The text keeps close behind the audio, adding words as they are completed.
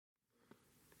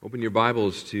Open your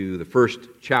Bibles to the first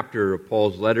chapter of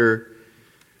Paul's letter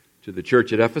to the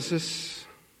church at Ephesus,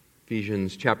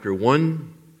 Ephesians chapter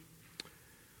 1.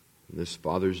 On this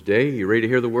Father's Day, you ready to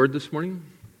hear the word this morning?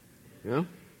 Yeah?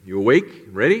 You awake?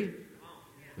 Ready?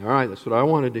 All right, that's what I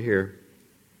wanted to hear.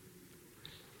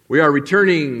 We are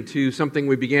returning to something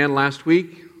we began last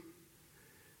week.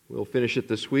 We'll finish it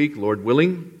this week, Lord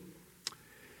willing.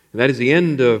 And that is the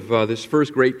end of this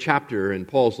first great chapter in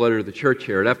Paul's letter to the church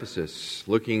here at Ephesus,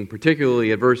 looking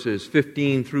particularly at verses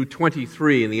 15 through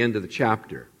 23 in the end of the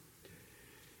chapter.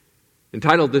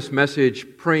 Entitled this message,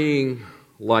 Praying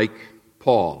Like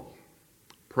Paul.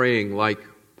 Praying like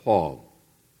Paul.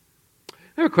 I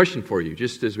have a question for you,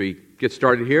 just as we get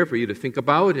started here, for you to think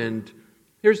about. And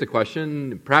here's the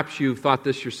question. Perhaps you've thought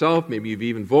this yourself, maybe you've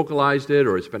even vocalized it,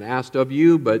 or it's been asked of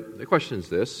you, but the question is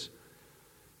this.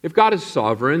 If God is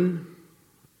sovereign,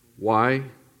 why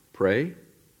pray?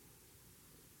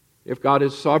 If God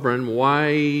is sovereign,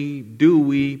 why do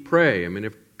we pray? I mean,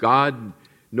 if God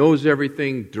knows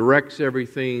everything, directs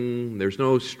everything, there's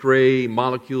no stray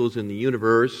molecules in the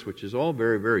universe, which is all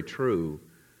very, very true,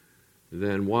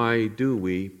 then why do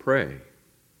we pray?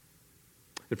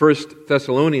 In 1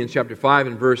 Thessalonians chapter 5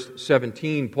 and verse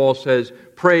 17, Paul says,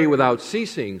 pray without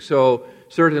ceasing. So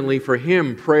certainly for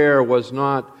him, prayer was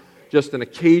not just an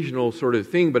occasional sort of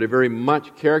thing, but it very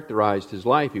much characterized his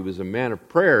life. He was a man of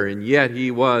prayer, and yet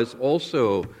he was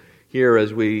also here,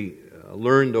 as we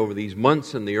learned over these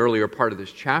months in the earlier part of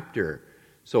this chapter,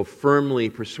 so firmly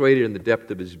persuaded in the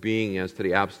depth of his being as to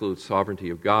the absolute sovereignty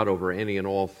of God over any and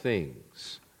all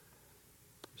things.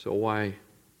 So why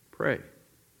pray?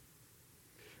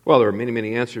 Well, there are many,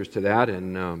 many answers to that,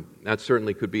 and that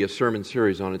certainly could be a sermon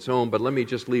series on its own, but let me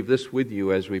just leave this with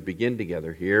you as we begin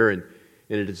together here, and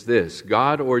it is this: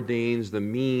 God ordains the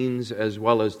means as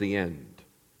well as the end.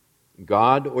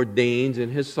 God ordains in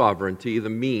His sovereignty the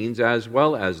means as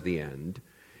well as the end.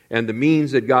 And the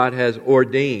means that God has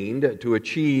ordained to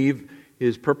achieve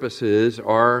His purposes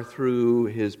are through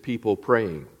His people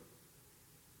praying.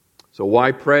 So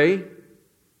why pray?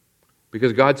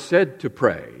 Because God said to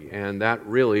pray, and that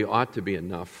really ought to be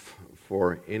enough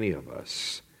for any of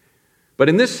us. But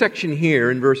in this section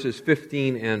here, in verses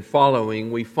 15 and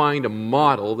following, we find a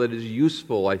model that is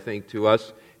useful, I think, to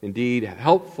us, indeed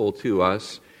helpful to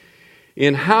us,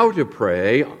 in how to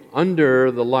pray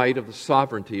under the light of the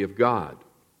sovereignty of God.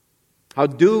 How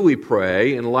do we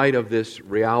pray in light of this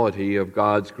reality of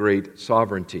God's great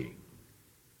sovereignty?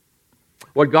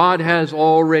 What God has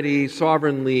already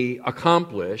sovereignly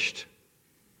accomplished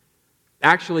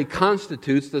actually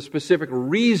constitutes the specific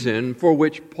reason for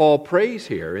which Paul prays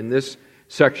here in this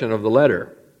section of the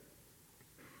letter.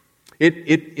 It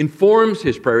informs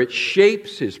his prayer, it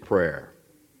shapes his prayer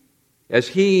as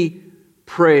he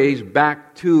prays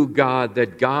back to God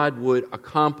that God would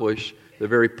accomplish the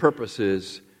very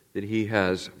purposes that he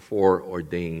has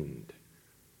foreordained.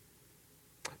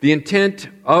 The intent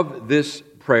of this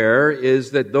prayer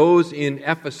is that those in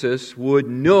Ephesus would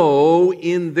know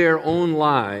in their own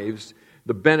lives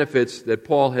the benefits that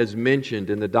Paul has mentioned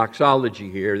in the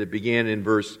doxology here that began in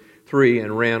verse 3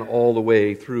 and ran all the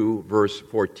way through verse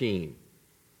 14.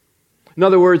 In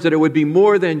other words, that it would be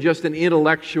more than just an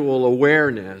intellectual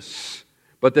awareness,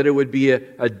 but that it would be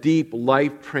a deep,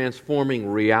 life-transforming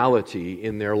reality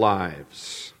in their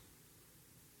lives.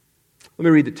 Let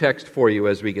me read the text for you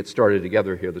as we get started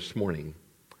together here this morning,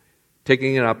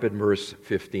 taking it up in verse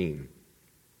 15.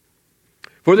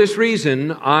 For this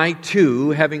reason, I too,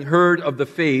 having heard of the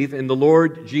faith in the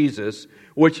Lord Jesus,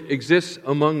 which exists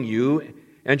among you,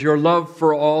 and your love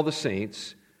for all the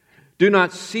saints, do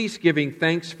not cease giving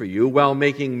thanks for you while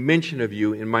making mention of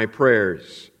you in my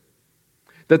prayers,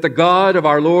 that the God of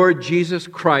our Lord Jesus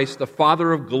Christ, the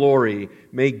Father of glory,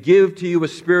 may give to you a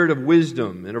spirit of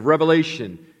wisdom and of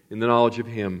revelation in the knowledge of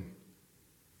Him.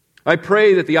 I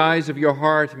pray that the eyes of your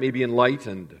heart may be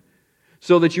enlightened,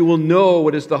 so that you will know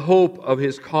what is the hope of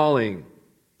His calling,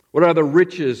 what are the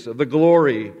riches of the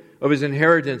glory of His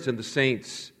inheritance in the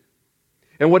saints,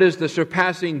 and what is the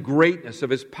surpassing greatness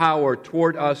of His power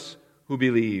toward us who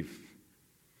believe.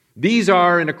 These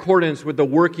are in accordance with the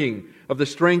working of the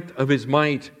strength of His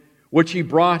might, which He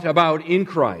brought about in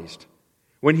Christ,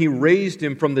 when He raised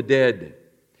Him from the dead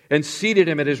and seated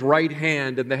Him at His right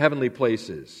hand in the heavenly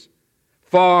places,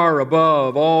 far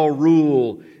above all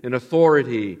rule and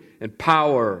authority and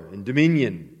power and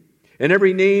dominion, and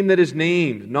every name that is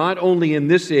named, not only in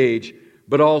this age,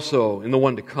 but also in the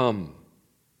one to come.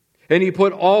 And He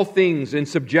put all things in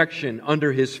subjection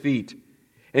under His feet,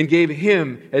 and gave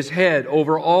Him as head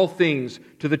over all things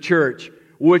to the church,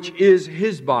 which is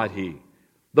His body,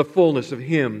 the fullness of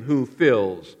Him who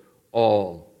fills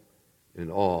all in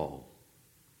all.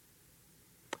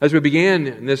 As we began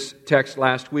in this text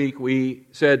last week, we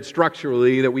said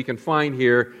structurally that we can find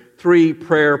here three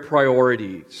prayer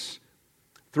priorities.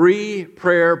 Three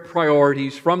prayer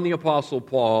priorities from the Apostle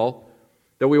Paul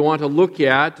that we want to look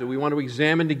at, that we want to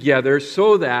examine together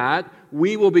so that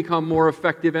we will become more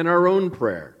effective in our own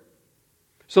prayer.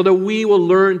 So that we will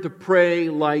learn to pray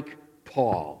like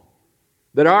Paul.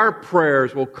 That our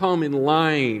prayers will come in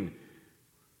line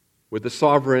with the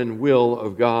sovereign will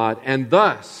of God, and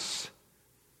thus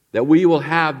that we will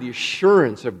have the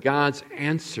assurance of God's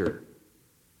answer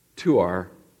to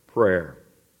our prayer.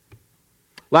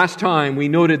 Last time we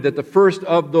noted that the first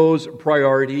of those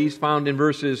priorities found in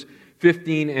verses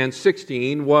 15 and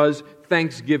 16 was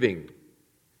thanksgiving.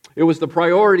 It was the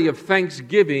priority of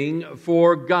thanksgiving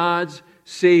for God's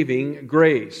saving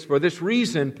grace. For this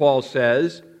reason, Paul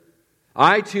says,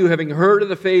 I too, having heard of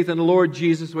the faith in the Lord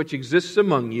Jesus which exists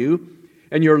among you,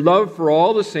 and your love for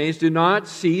all the saints, do not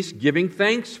cease giving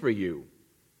thanks for you,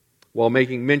 while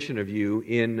making mention of you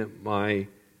in my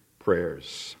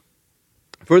prayers.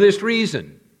 For this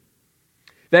reason,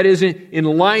 that is, in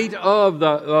light of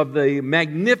the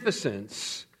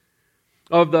magnificence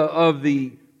of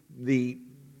the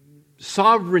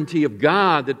sovereignty of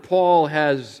God that Paul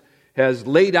has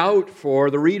laid out for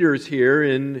the readers here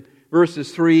in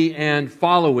verses 3 and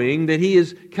following, that he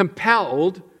is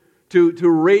compelled to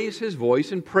raise his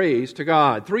voice in praise to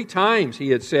God. 3 times he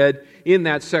had said in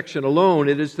that section alone,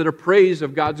 it is to the praise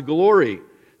of God's glory,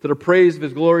 to the praise of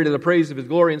His glory, to the praise of His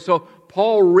glory. And so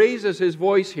Paul raises his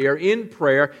voice here in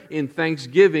prayer, in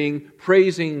thanksgiving,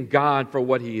 praising God for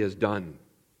what He has done.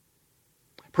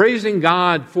 Praising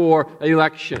God for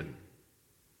election,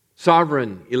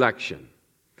 sovereign election.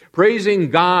 Praising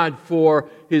God for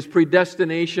His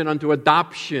predestination unto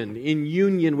adoption in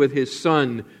union with His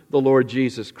Son, the Lord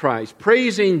Jesus Christ.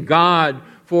 Praising God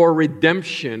for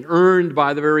redemption earned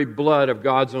by the very blood of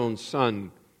God's own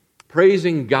Son.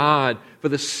 Praising God for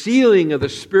the sealing of the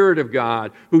Spirit of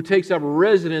God who takes up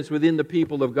residence within the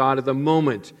people of God at the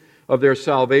moment of their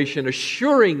salvation,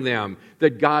 assuring them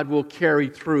that God will carry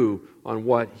through on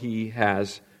what He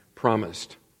has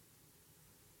promised.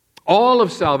 All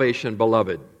of salvation,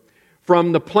 beloved,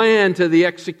 from the plan to the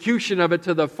execution of it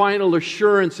to the final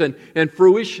assurance and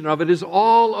fruition of it, is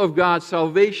all of God.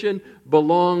 Salvation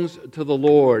belongs to the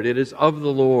Lord. It is of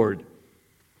the Lord.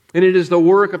 And it is the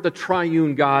work of the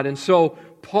triune God. And so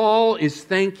Paul is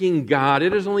thanking God.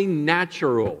 It is only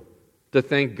natural to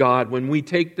thank God when we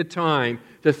take the time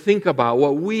to think about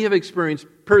what we have experienced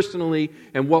personally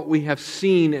and what we have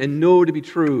seen and know to be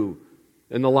true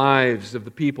in the lives of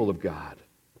the people of God.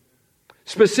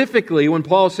 Specifically, when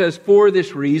Paul says, for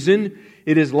this reason,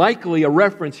 it is likely a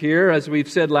reference here, as we've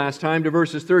said last time, to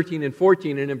verses 13 and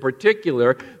 14, and in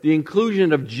particular, the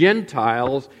inclusion of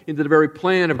Gentiles into the very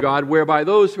plan of God, whereby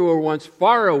those who were once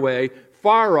far away,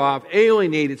 far off,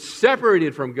 alienated,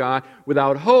 separated from God,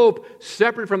 without hope,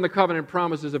 separate from the covenant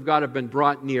promises of God, have been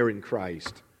brought near in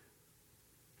Christ.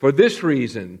 For this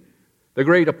reason, the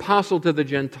great apostle to the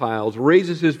Gentiles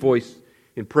raises his voice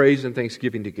in praise and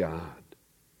thanksgiving to God.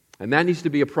 And that needs to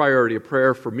be a priority, a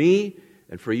prayer for me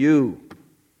and for you.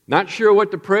 Not sure what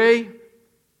to pray?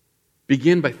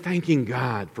 Begin by thanking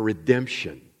God for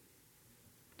redemption,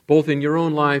 both in your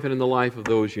own life and in the life of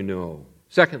those you know.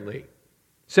 Secondly,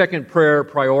 second prayer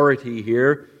priority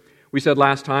here, we said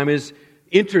last time, is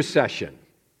intercession.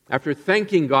 After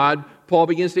thanking God, Paul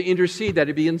begins to intercede, that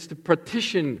he begins to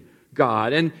petition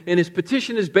God. And his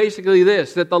petition is basically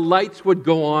this, that the lights would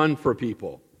go on for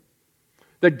people.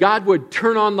 That God would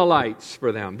turn on the lights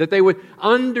for them. That they would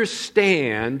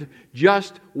understand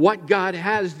just what God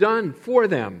has done for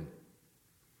them.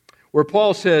 Where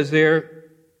Paul says there,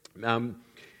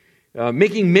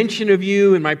 making mention of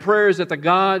you in my prayers that the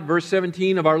God, verse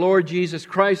 17, of our Lord Jesus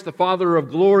Christ, the Father of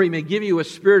glory, may give you a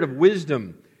spirit of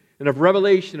wisdom and of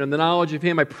revelation and the knowledge of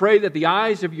Him. I pray that the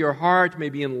eyes of your heart may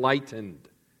be enlightened,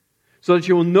 so that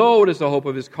you will know what is the hope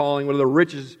of His calling, what are the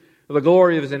riches of the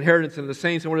glory of His inheritance in the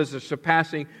saints, and what is the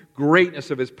surpassing greatness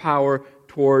of His power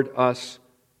toward us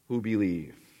who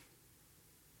believe.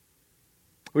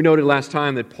 We noted last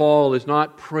time that Paul is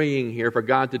not praying here for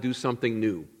God to do something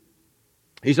new.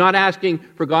 He's not asking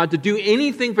for God to do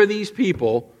anything for these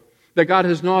people that God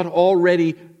has not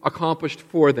already accomplished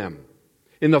for them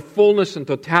in the fullness and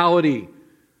totality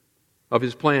of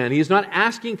His plan. He is not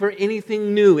asking for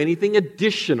anything new, anything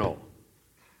additional.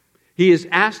 He is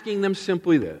asking them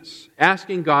simply this,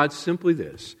 asking God simply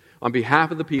this, on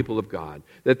behalf of the people of God,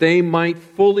 that they might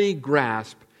fully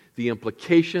grasp the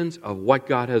implications of what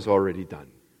God has already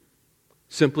done.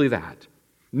 Simply that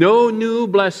No new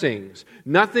blessings.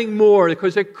 Nothing more,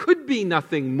 because there could be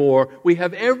nothing more. We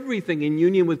have everything in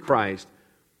union with Christ.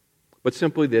 But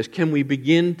simply this, can we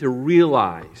begin to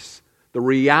realize the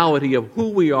reality of who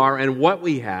we are and what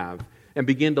we have and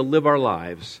begin to live our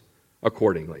lives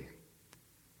accordingly?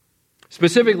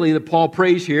 Specifically, that Paul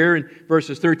prays here in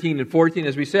verses 13 and 14,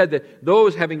 as we said, that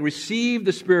those having received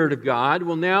the Spirit of God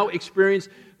will now experience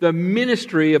the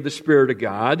ministry of the Spirit of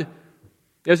God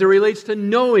as it relates to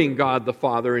knowing God the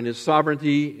Father in His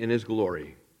sovereignty and His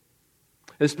glory.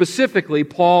 And specifically,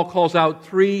 Paul calls out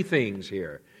three things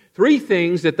here. Three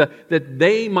things that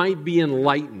they might be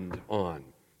enlightened on.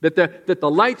 That the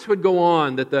lights would go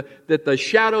on, that the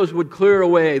shadows would clear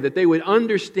away, that they would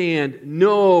understand,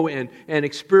 know, and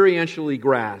experientially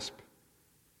grasp.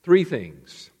 Three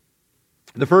things.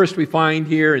 The first we find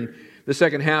here in the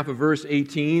second half of verse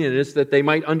 18, and it's that they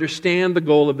might understand the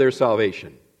goal of their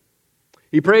salvation.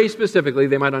 He prays specifically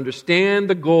they might understand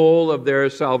the goal of their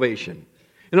salvation.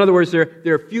 In other words,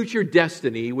 their future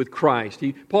destiny with Christ.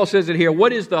 Paul says it here,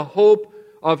 what is the hope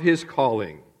of His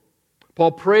calling?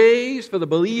 Paul prays for the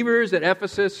believers at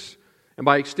Ephesus, and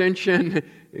by extension,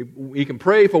 we can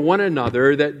pray for one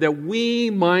another that we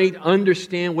might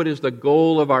understand what is the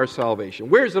goal of our salvation.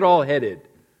 Where is it all headed?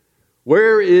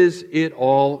 Where is it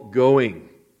all going?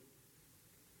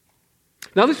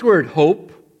 Now, this word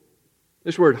hope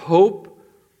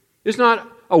is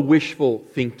not a wishful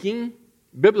thinking.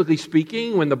 Biblically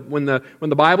speaking, when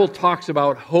the Bible talks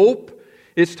about hope,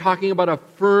 it's talking about a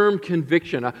firm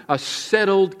conviction, a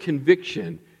settled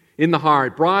conviction in the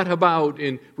heart, brought about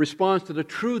in response to the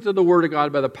truth of the Word of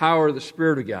God by the power of the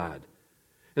Spirit of God.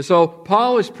 And so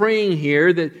Paul is praying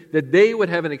here that they would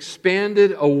have an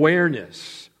expanded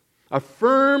awareness, a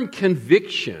firm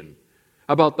conviction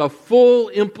about the full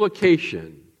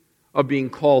implication of being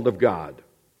called of God,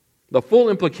 the full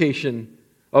implication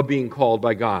of being called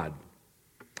by God.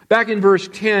 Back in verse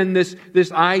 10,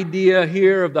 this idea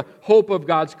here of the hope of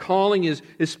God's calling is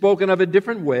spoken of a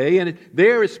different way, and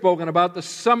there is spoken about the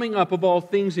summing up of all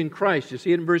things in Christ. You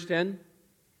see it in verse 10?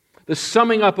 The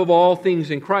summing up of all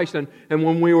things in Christ. And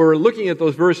when we were looking at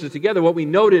those verses together, what we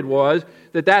noted was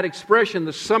that expression,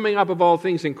 the summing up of all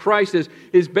things in Christ,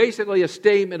 is basically a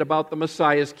statement about the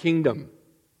Messiah's kingdom.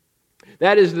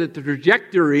 That is the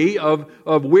trajectory of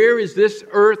where is this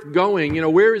earth going?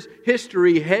 Where is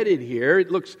history headed here?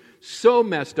 It looks so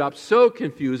messed up, so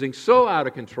confusing, so out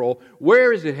of control.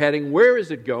 Where is it heading? Where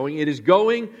is it going? It is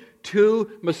going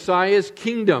to Messiah's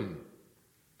kingdom.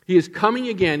 He is coming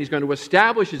again. He's going to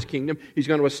establish His kingdom. He's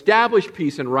going to establish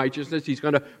peace and righteousness. He's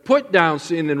going to put down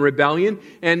sin and rebellion.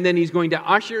 And then He's going to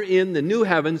usher in the new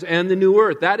heavens and the new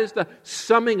earth. That is the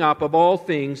summing up of all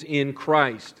things in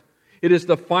Christ. It is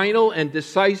the final and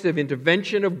decisive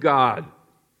intervention of God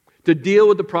to deal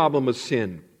with the problem of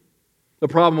sin, the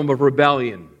problem of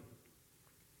rebellion,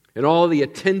 and all the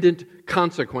attendant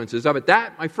consequences of it.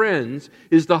 That, my friends,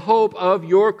 is the hope of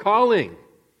your calling.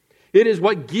 It is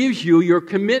what gives you your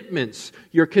commitments,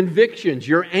 your convictions,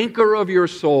 your anchor of your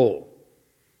soul,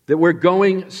 that we're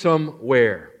going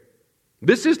somewhere.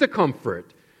 This is the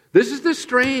comfort. This is the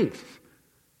strength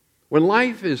when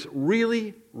life is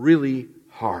really, really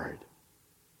hard.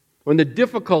 When the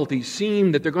difficulties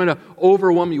seem that they're going to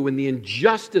overwhelm you, when the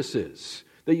injustices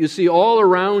that you see all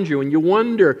around you, and you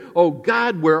wonder, oh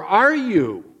God, where are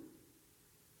you?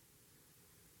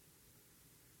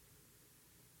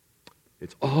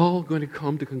 It's all going to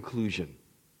come to conclusion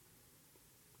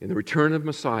in the return of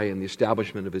Messiah and the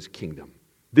establishment of His kingdom.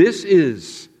 This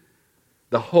is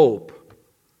the hope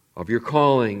of your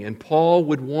calling. And Paul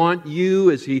would want you,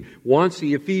 as he wants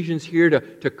the Ephesians here,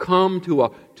 to come to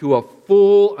a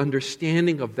full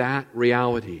understanding of that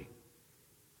reality.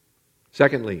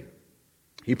 Secondly,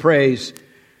 he prays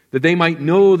that they might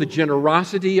know the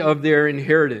generosity of their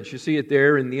inheritance. You see it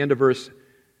there in the end of verse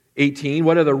 18.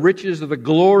 What are the riches of the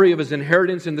glory of His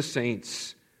inheritance in the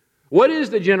saints? What is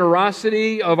the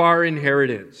generosity of our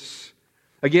inheritance?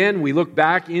 Again, we look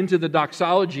back into the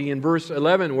doxology in verse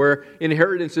 11 where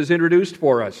inheritance is introduced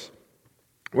for us.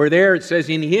 Where there it says,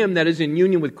 in Him, that is in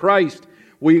union with Christ,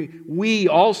 we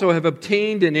also have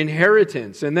obtained an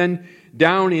inheritance. And then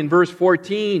down in verse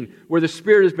 14 where the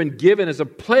Spirit has been given as a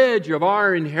pledge of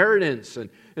our inheritance. And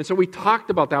so we talked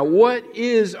about that. What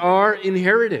is our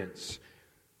inheritance?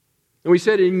 And we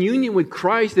said in union with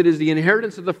Christ, it is the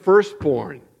inheritance of the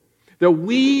firstborn. That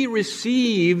we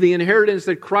receive the inheritance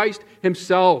that Christ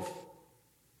Himself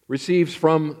receives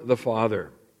from the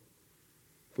Father.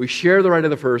 We share the right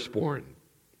of the firstborn.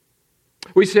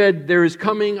 We said there is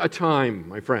coming a time,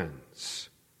 my friends,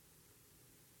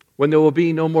 when there will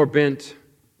be no more bent,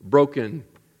 broken,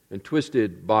 and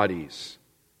twisted bodies.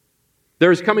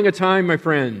 There is coming a time, my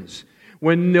friends,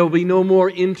 when there will be no more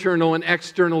internal and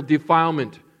external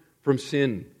defilement from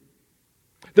sin.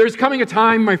 There's coming a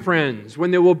time, my friends,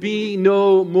 when there will be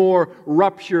no more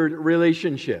ruptured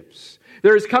relationships.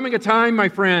 There is coming a time, my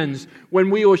friends,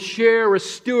 when we will share a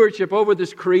stewardship over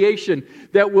this creation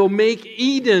that will make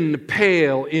Eden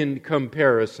pale in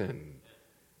comparison.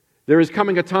 There is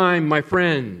coming a time, my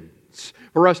friends,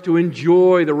 for us to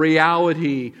enjoy the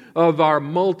reality of our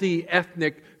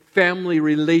multi-ethnic family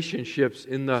relationships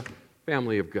in the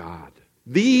family of God.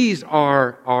 These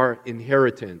are our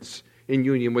inheritance in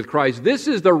union with Christ. This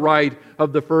is the right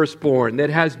of the firstborn that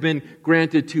has been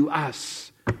granted to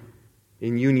us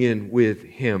in union with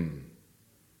Him.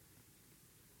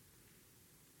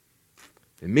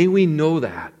 And may we know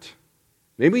that.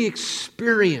 May we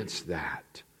experience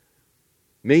that.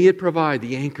 May it provide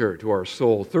the anchor to our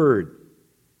soul. Third,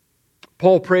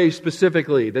 Paul prays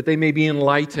specifically that they may be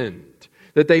enlightened,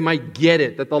 that they might get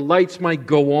it, that the lights might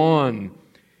go on,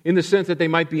 in the sense that they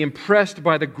might be impressed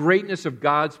by the greatness of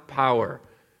God's power,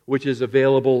 which is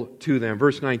available to them.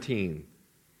 Verse 19.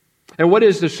 And what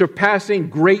is the surpassing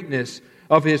greatness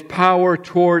of His power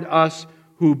toward us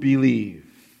who believe?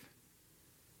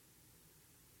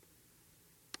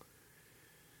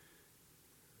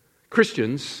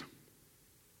 Christians,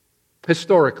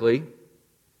 historically,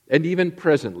 and even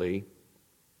presently,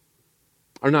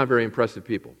 are not very impressive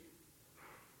people.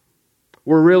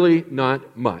 We're really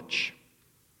not much.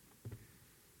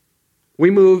 We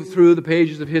move through the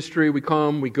pages of history, we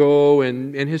come, we go,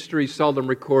 and history seldom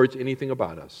records anything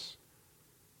about us.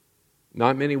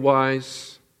 Not many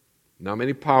wise, not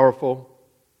many powerful,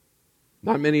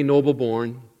 not many noble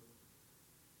born.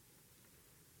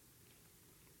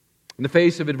 In the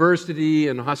face of adversity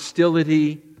and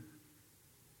hostility,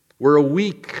 we're a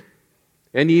weak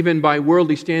and even by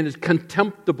worldly standards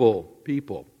contemptible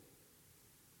people.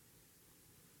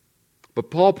 But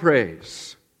Paul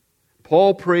prays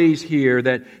here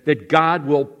that God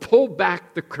will pull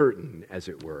back the curtain, as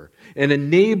it were, and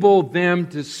enable them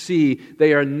to see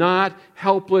they are not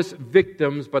helpless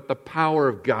victims, but the power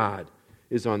of God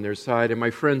is on their side. And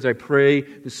my friends, I pray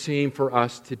the same for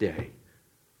us today.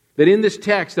 That in this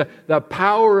text, the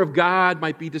power of God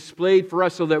might be displayed for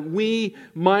us so that we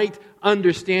might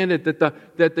understand it,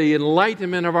 that the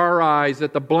enlightenment of our eyes,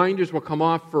 that the blinders will come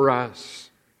off for us.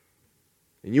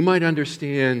 And you might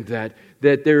understand that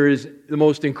there is the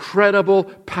most incredible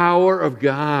power of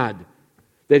God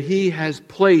that He has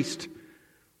placed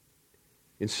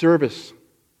in service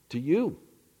to you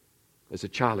as a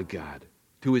child of God,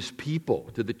 to His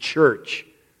people, to the church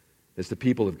as the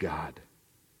people of God.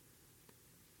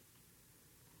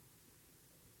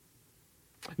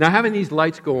 Now, having these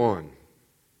lights go on,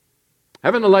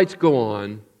 having the lights go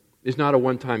on is not a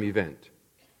one-time event.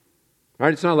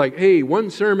 Right? It's not like, hey,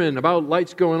 one sermon about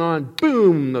lights going on,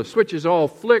 boom, the switches all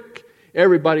flick,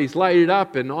 everybody's lighted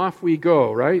up, and off we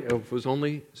go, right? It was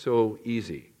only so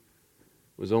easy.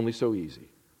 It was only so easy.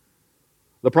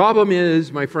 The problem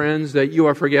is, my friends, that you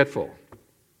are forgetful.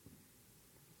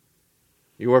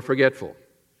 You are forgetful,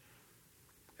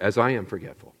 as I am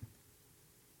forgetful.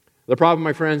 The problem,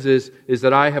 my friends, is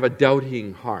that I have a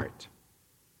doubting heart.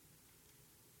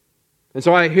 And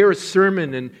so I hear a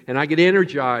sermon and I get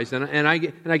energized and I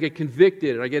get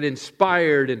convicted and I get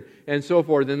inspired and so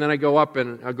forth, and then I go up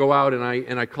and I go out and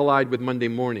I collide with Monday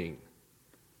morning.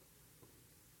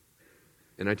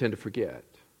 And I tend to forget.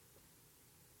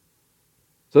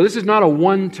 So this is not a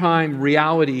one-time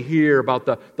reality here about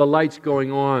the lights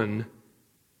going on,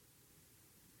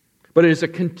 but it is a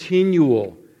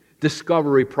continual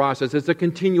discovery process. It's a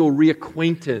continual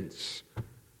reacquaintance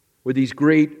with these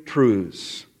great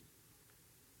truths.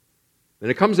 And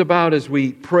it comes about as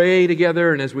we pray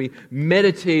together and as we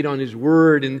meditate on His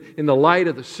Word in the light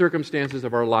of the circumstances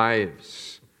of our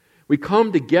lives. We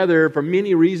come together for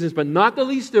many reasons, but not the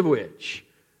least of which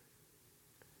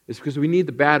is because we need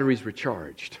the batteries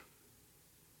recharged.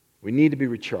 We need to be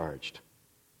recharged.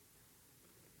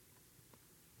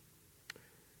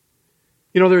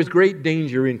 You know, there is great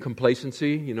danger in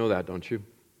complacency. You know that, don't you?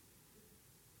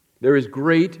 There is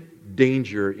great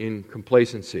danger in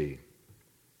complacency.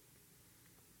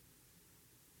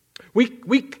 We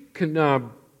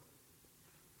can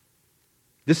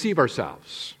deceive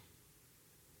ourselves.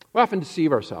 We often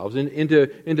deceive ourselves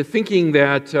into thinking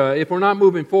that if we're not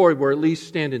moving forward, we're at least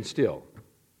standing still.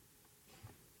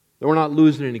 That we're not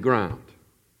losing any ground.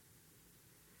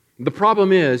 The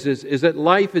problem is that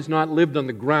life is not lived on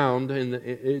the ground, and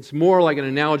it's more like an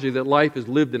analogy that life is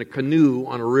lived in a canoe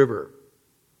on a river.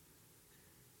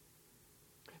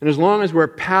 And as long as we're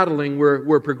paddling,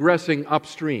 we're progressing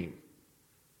upstream.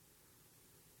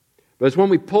 But it's when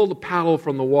we pull the paddle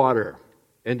from the water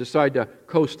and decide to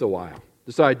coast a while,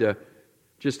 decide to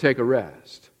just take a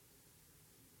rest,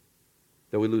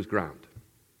 that we lose ground.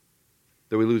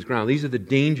 That we lose ground. These are the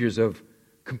dangers of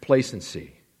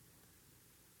complacency.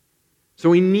 So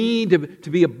we need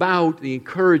to be about the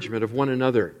encouragement of one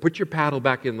another. Put your paddle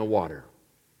back in the water.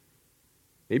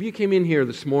 Maybe you came in here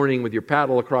this morning with your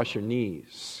paddle across your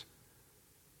knees.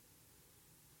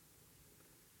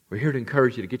 We're here to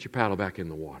encourage you to get your paddle back in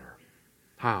the water.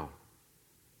 How?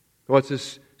 Well, it's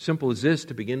as simple as this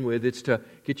to begin with. It's to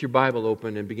get your Bible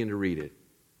open and begin to read it.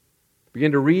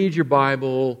 Begin to read your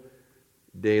Bible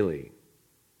daily.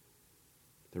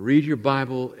 To read your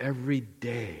Bible every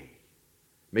day.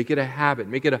 Make it a habit.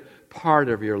 Make it a part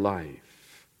of your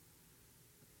life.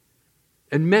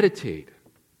 And meditate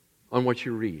on what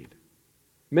you read.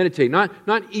 Meditate. Not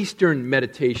Eastern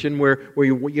meditation where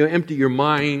you empty your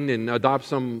mind and adopt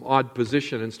some odd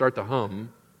position and start to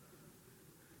hum.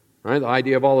 Right? The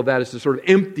idea of all of that is to sort of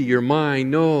empty your mind.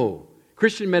 No.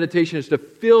 Christian meditation is to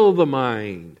fill the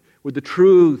mind with the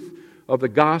truth of the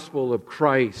gospel of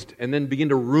Christ and then begin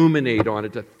to ruminate on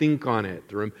it, to think on it,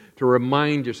 to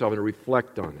remind yourself and to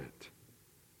reflect on it.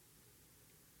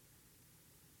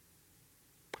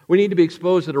 We need to be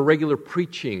exposed to the regular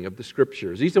preaching of the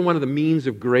Scriptures. These are one of the means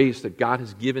of grace that God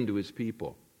has given to His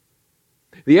people.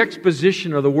 The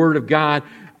exposition of the Word of God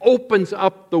opens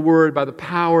up the Word by the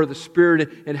power of the Spirit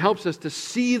and helps us to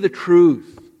see the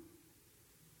truth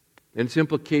and its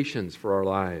implications for our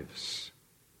lives.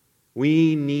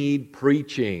 We need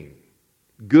preaching,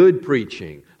 good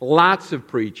preaching, lots of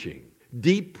preaching,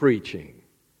 deep preaching.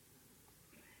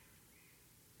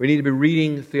 We need to be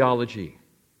reading theology.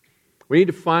 We need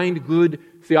to find good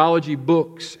theology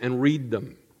books and read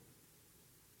them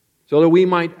so that we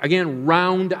might, again,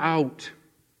 round out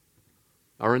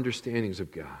our understandings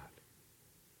of God.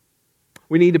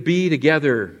 We need to be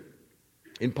together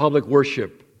in public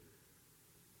worship,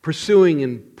 pursuing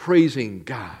and praising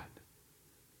God.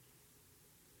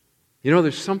 You know,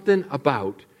 there's something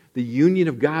about the union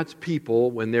of God's people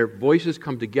when their voices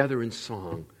come together in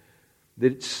song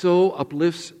that it so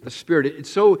uplifts the spirit. It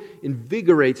so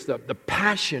invigorates the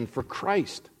passion for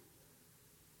Christ.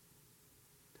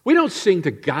 We don't sing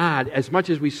to God as much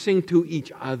as we sing to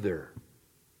each other.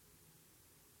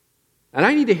 And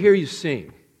I need to hear you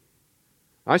sing.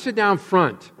 I sit down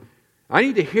front. I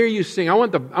need to hear you sing. I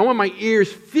want my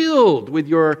ears filled with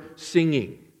your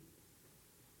singing.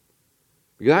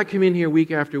 Because I come in here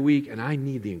week after week and I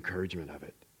need the encouragement of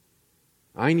it.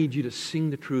 I need you to sing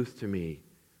the truth to me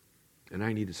and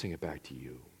I need to sing it back to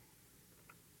you.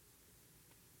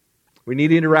 We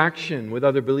need interaction with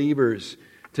other believers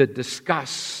to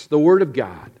discuss the Word of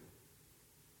God.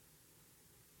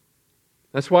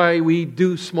 That's why we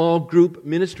do small group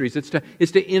ministries. It's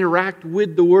to interact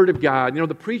with the Word of God. You know,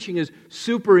 the preaching is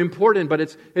super important, but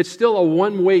it's still a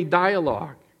one-way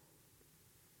dialogue.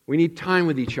 We need time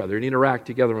with each other and interact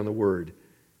together on the Word.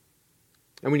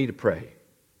 And we need to pray.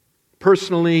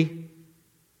 Personally,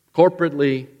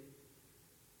 corporately,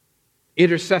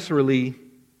 intercessorily,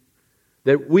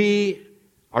 that we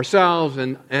ourselves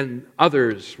and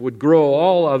others would grow,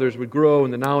 all others would grow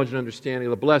in the knowledge and understanding of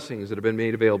the blessings that have been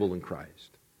made available in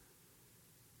Christ.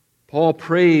 Paul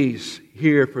prays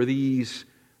here for these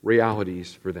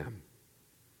realities for them.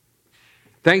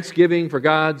 Thanksgiving for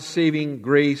God's saving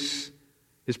grace,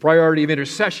 His priority of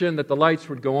intercession, that the lights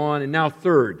would go on, and now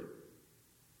third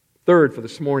for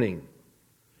this morning.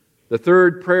 The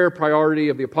third prayer priority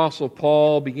of the Apostle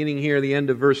Paul, beginning here at the end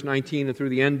of verse 19 and through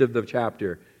the end of the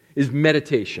chapter, is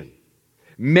meditation.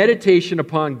 Meditation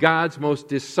upon God's most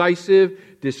decisive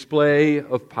display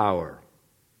of power.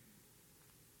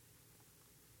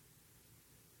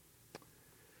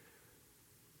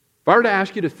 If I were to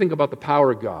ask you to think about the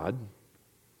power of God,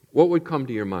 what would come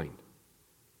to your mind?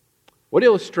 What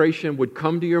illustration would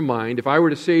come to your mind if I were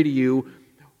to say to you,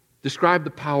 describe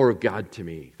the power of God to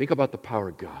me? Think about the power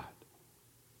of God.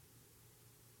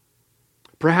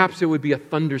 Perhaps it would be a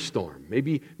thunderstorm.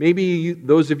 Maybe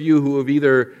those of you who have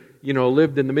either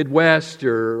lived in the Midwest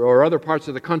or other parts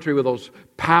of the country where those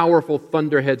powerful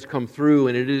thunderheads come through,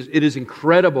 and it is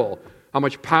incredible how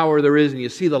much power there is, and you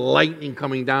see the lightning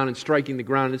coming down and striking the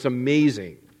ground. It's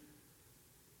amazing.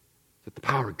 It's the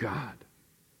power of God.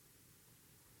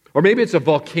 Or maybe it's a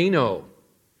volcano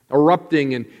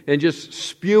erupting and just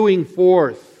spewing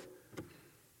forth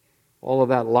all of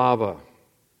that lava.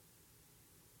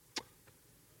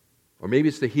 Or maybe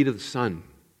it's the heat of the sun.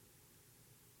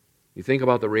 You think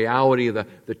about the reality of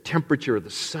the temperature of the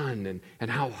sun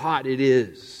and how hot it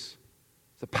is.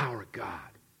 It's the power of God.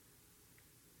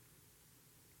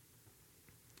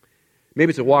 Maybe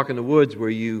it's a walk in the woods where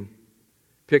you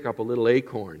pick up a little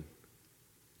acorn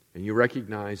and you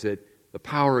recognize that the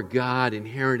power of God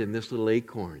inherent in this little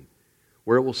acorn,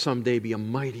 where it will someday be a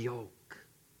mighty oak.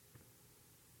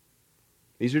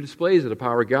 These are displays of the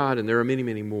power of God, and there are many,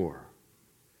 many more.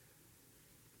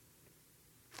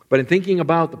 But in thinking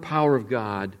about the power of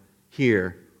God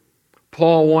here,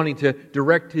 Paul wanting to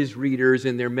direct his readers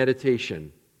in their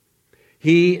meditation,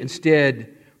 he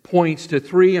instead points to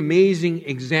three amazing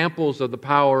examples of the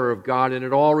power of God, and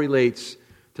it all relates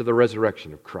to the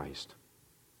resurrection of Christ.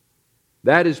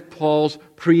 That is Paul's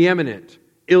preeminent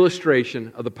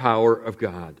illustration of the power of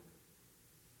God.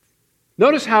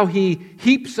 Notice how he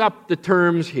heaps up the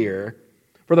terms here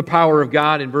for the power of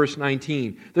God in verse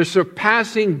 19. The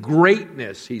surpassing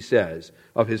greatness, he says,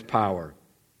 of His power.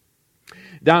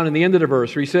 Down in the end of the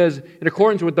verse, where he says, in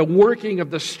accordance with the working of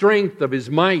the strength of His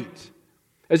might.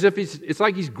 As if it's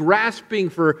like he's grasping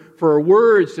for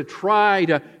words to try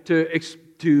to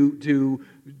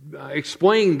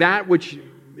explain that which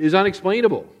is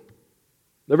unexplainable.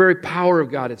 The very power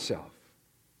of God itself.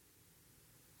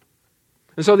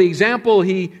 And so the example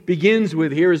he begins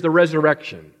with here is the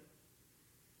resurrection.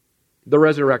 The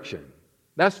resurrection.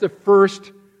 That's the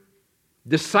first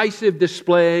decisive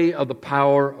display of the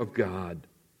power of God.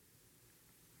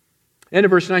 End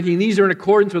of verse 19, these are in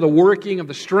accordance with the working of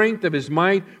the strength of His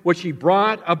might, which He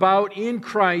brought about in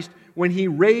Christ when He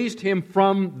raised Him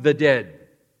from the dead.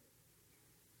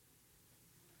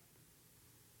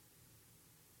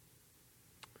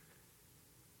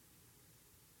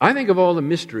 I think of all the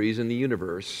mysteries in the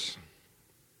universe,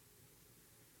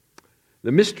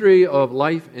 the mystery of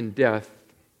life and death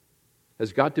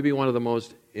has got to be one of the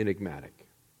most enigmatic,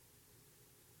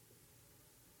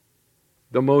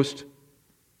 the most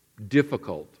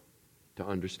difficult to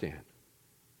understand.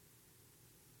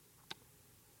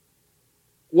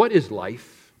 What is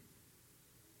life?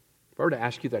 If I were to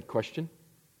ask you that question,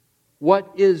 what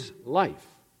is life?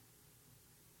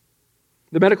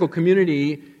 The medical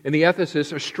community and the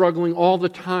ethicists are struggling all the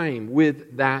time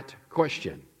with that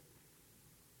question.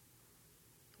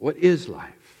 What is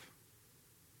life?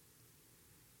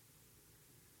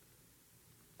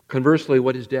 Conversely,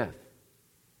 what is death?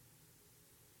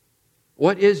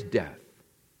 What is death?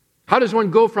 How does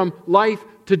one go from life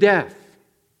to death?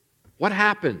 What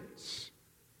happens?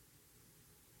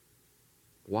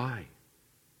 Why?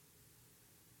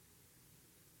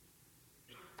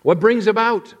 What brings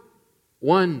about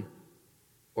one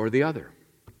or the other?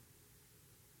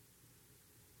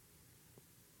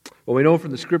 Well, we know from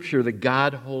the Scripture that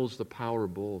God holds the power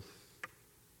of both.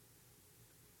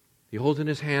 He holds in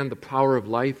His hand the power of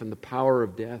life and the power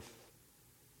of death.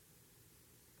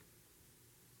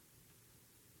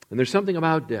 And there's something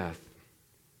about death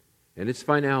and its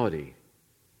finality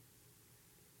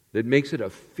that makes it a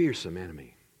fearsome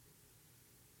enemy.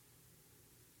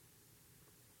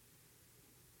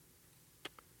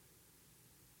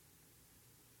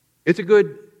 It's a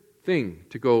good thing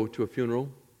to go to a funeral.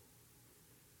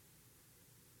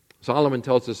 Solomon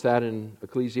tells us that in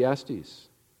Ecclesiastes.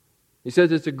 He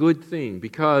says it's a good thing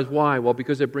because, why? Well,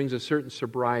 because it brings a certain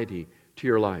sobriety to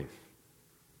your life.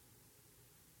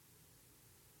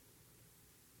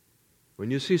 When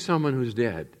you see someone who's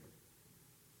dead,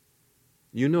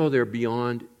 you know they're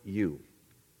beyond you.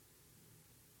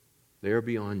 They're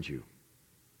beyond you.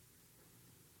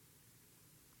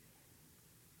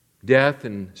 Death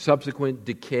and subsequent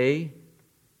decay,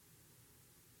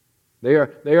 they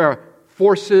are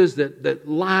forces that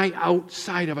lie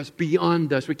outside of us,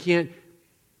 beyond us. We can't.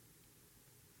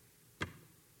 And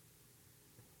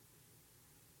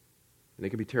they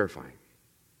can be terrifying.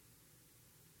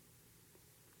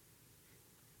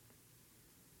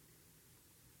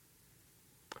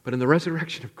 But in the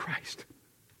resurrection of Christ,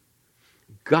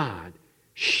 God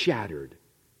shattered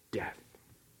death.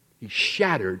 He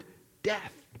shattered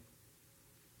death.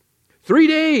 3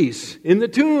 days in the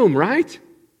tomb, right?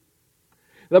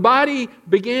 The body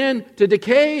began to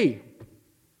decay.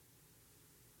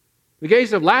 The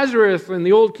case of Lazarus in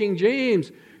the old King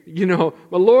James, the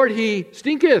Lord, He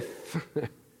stinketh,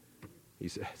 he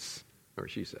says, or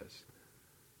she says.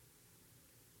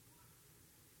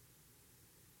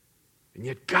 And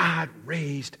yet God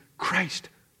raised Christ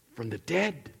from the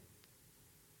dead.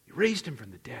 He raised Him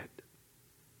from the dead.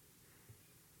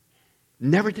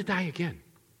 Never to die again.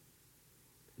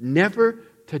 Never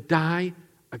to die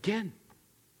again.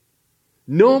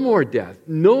 No more death,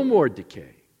 no more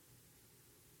decay.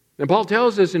 And Paul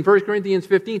tells us in 1 Corinthians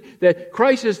 15 that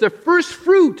Christ is the first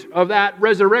fruit of that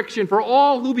resurrection for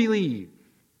all who believe.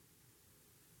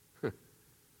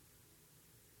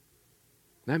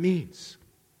 That means,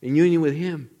 in union with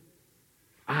Him,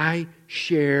 I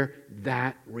share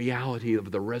that reality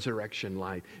of the resurrection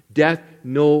life. Death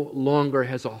no longer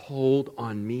has a hold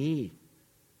on me.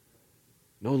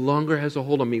 No longer has a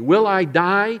hold on me. Will I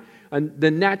die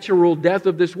the natural death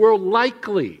of this world?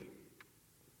 Likely.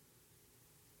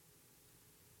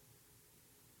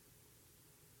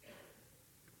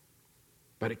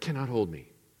 But it cannot hold me.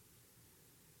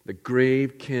 The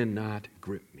grave cannot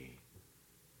grip me.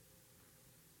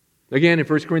 Again, in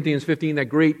 1 Corinthians 15, that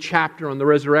great chapter on the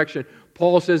resurrection,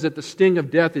 Paul says that the sting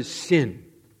of death is sin.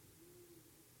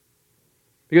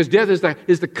 Because death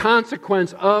is the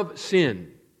consequence of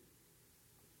sin.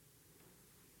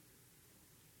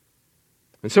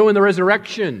 And so in the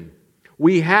resurrection,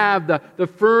 we have the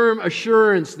firm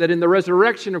assurance that in the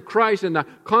resurrection of Christ and the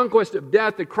conquest of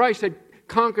death, that Christ had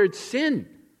conquered sin.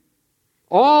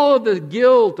 All of the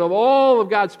guilt of all of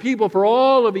God's people for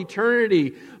all of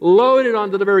eternity loaded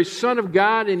onto the very Son of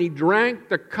God, and He drank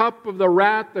the cup of the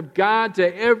wrath of God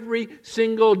to every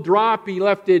single drop. He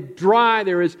left it dry.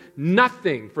 There is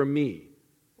nothing for me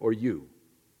or you.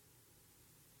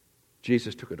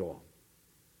 Jesus took it all.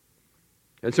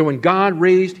 And so when God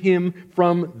raised Him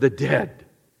from the dead,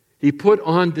 He put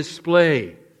on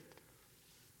display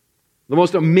the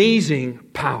most amazing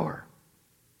power.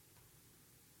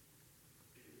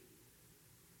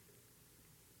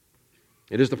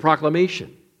 It is the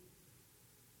proclamation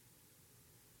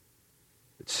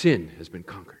that sin has been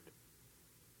conquered.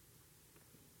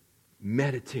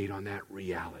 Meditate on that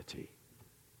reality,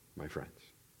 my friends.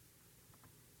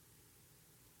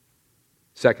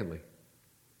 Secondly,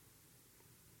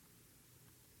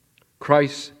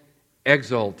 Christ's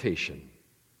exaltation.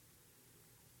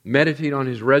 Meditate on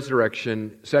His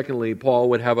resurrection. Secondly, Paul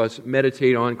would have us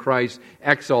meditate on Christ's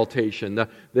exaltation.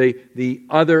 The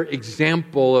other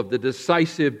example of the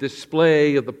decisive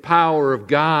display of the power of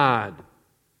God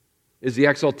is the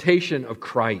exaltation of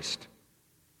Christ.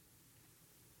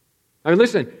 I mean,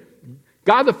 listen,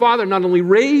 God the Father not only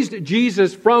raised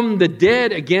Jesus from the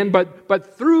dead again,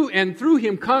 but through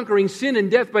Him conquering sin and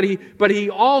death, but He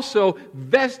also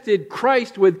vested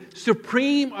Christ with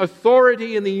supreme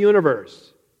authority in the universe.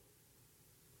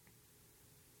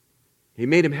 He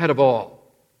made Him head of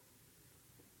all.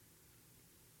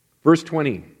 Verse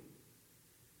 20.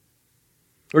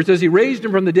 Where it says He raised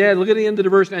Him from the dead, look at the end of the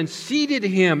verse, and seated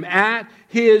Him at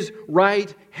His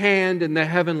right hand in the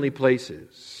heavenly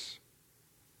places.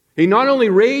 He not only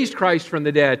raised Christ from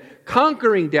the dead,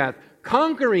 conquering death,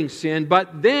 conquering sin,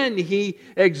 but then He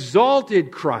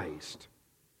exalted Christ,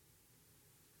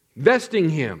 vesting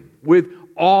Him with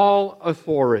all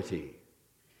authority.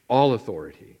 All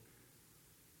authority.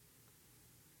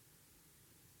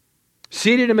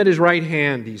 Seated Him at His right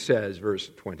hand, he says, verse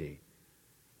 20.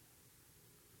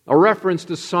 A reference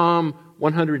to Psalm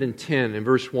 110 in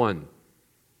verse 1.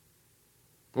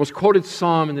 The most quoted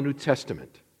psalm in the New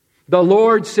Testament. The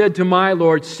Lord said to my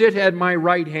Lord, sit at my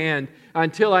right hand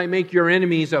until I make your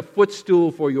enemies a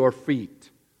footstool for your feet.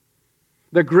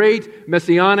 The great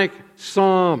messianic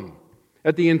psalm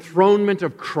at the enthronement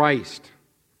of Christ.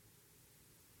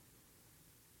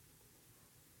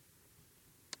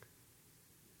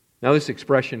 Now this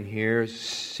expression here,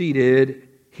 seated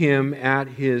Him at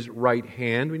His right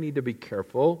hand, we need to be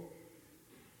careful.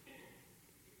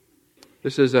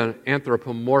 This is an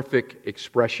anthropomorphic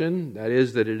expression. That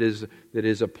is, that it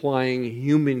is applying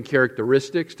human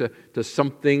characteristics to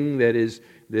something that is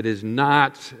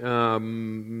not a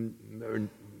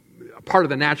part of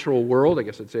the natural world. I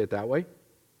guess I'd say it that way.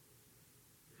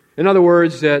 In other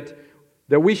words, that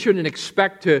we shouldn't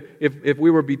expect to, if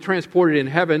we were to be transported in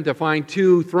heaven, to find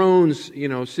two thrones,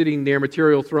 sitting there,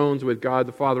 material thrones with God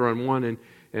the Father on one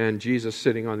and Jesus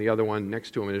sitting on the other one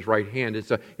next to Him in His right hand.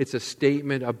 It's a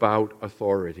statement about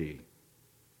authority.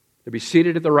 To be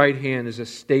seated at the right hand is a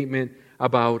statement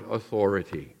about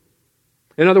authority.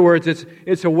 In other words,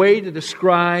 it's a way to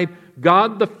describe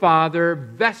God the Father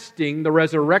vesting the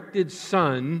resurrected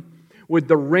Son with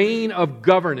the reign of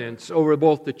governance over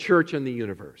both the church and the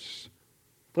universe.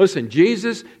 Listen,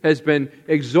 Jesus has been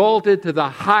exalted to the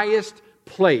highest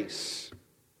place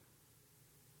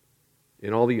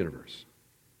in all the universe.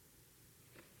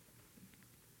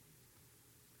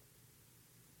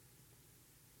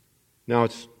 Now,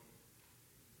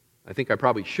 I think I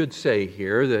probably should say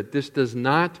here that this does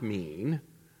not mean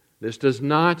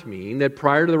that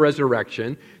prior to the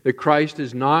resurrection, that Christ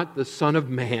is not the Son of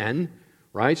Man,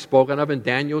 right? Spoken of in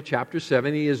Daniel chapter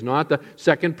 7. He is not the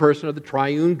second person of the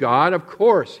triune God. Of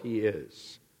course He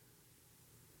is.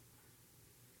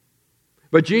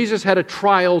 But Jesus had a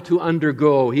trial to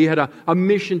undergo. He had a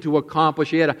mission to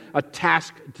accomplish. He had a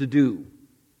task to do.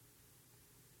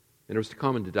 And it was to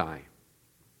come and to die.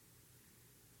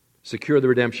 secure the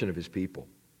redemption of His people.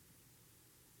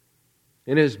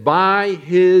 And it is by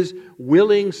His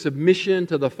willing submission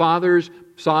to the Father's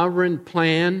sovereign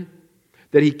plan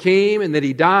that He came and that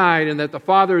He died, and that the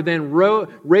Father then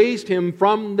raised Him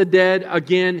from the dead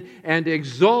again and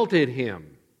exalted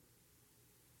Him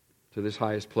to this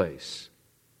highest place.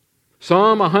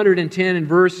 Psalm 110 in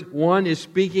verse 1 is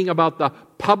speaking about the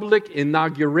public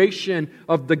inauguration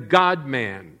of the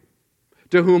God-man,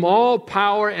 to whom all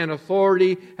power and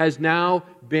authority has now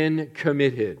been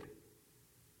committed.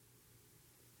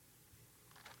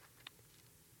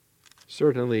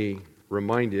 Certainly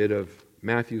reminded of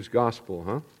Matthew's Gospel,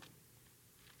 huh?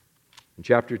 In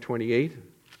chapter 28,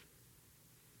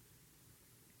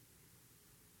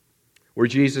 where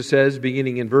Jesus says,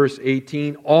 beginning in verse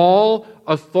 18, "All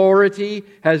authority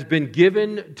has been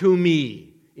given to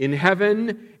me in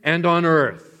heaven and on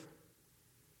earth."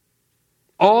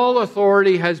 All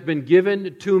authority has been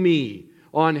given to me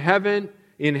in heaven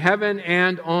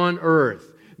and on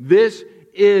earth. This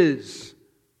is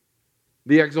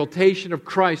the exaltation of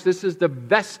Christ. This is the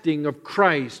vesting of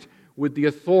Christ with the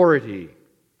authority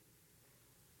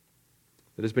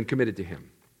that has been committed to Him.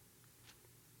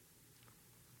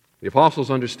 The apostles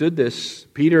understood this.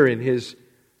 Peter, in his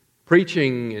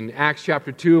preaching in Acts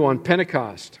chapter 2 on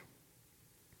Pentecost,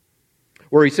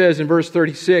 where he says in verse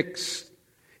 36,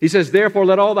 he says, "Therefore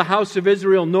let all the house of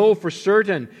Israel know for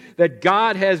certain that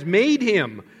God has made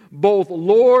Him both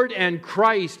Lord and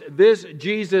Christ, this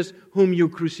Jesus whom you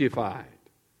crucified."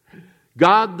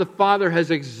 God the Father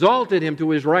has exalted Him to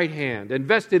His right hand,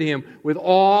 invested Him with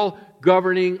all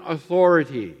governing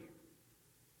authority.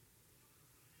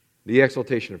 The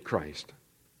exaltation of Christ.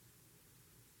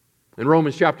 In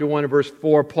Romans chapter 1 and verse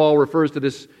 4, Paul refers to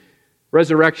this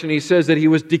resurrection. He says that He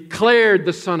was declared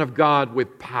the Son of God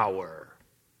with power.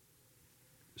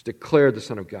 He was declared the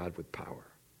Son of God with power.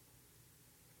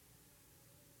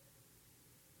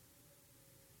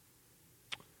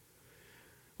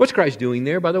 What's Christ doing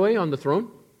there, by the way, on the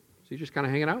throne? Is He just kind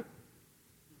of hanging out?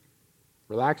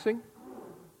 Relaxing?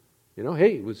 You know,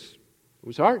 hey, it was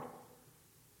hard.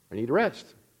 I need a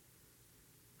rest.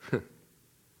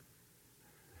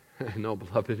 No,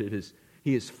 beloved,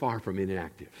 He is far from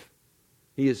inactive.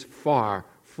 He is far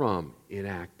from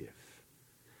inactive.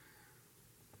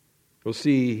 We'll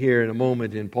see here in a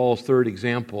moment in Paul's third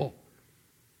example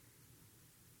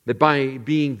that by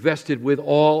being vested with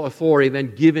all authority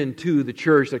then given to the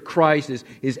church, that Christ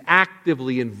is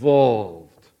actively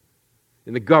involved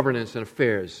in the governance and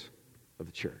affairs of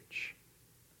the church.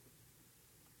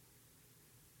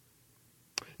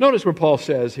 Notice where Paul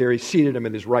says here, He seated Him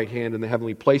at His right hand in the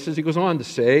heavenly places. He goes on to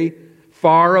say,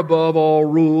 far above all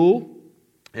rule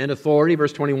and authority,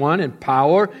 verse 21, and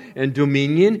power and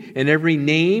dominion and every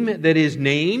name that is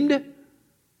named.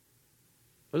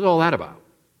 What's all that about?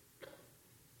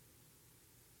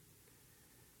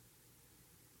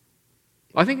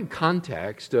 I think in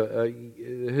context,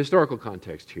 historical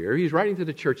context here, he's writing to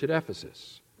the church at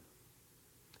Ephesus.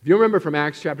 If you remember from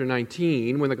Acts chapter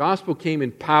 19, when the gospel came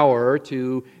in power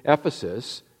to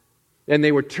Ephesus, and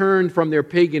they were turned from their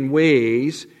pagan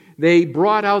ways, they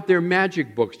brought out their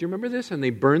magic books. Do you remember this? And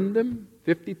they burned them,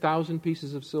 50,000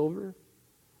 pieces of silver,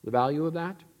 the value of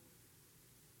that.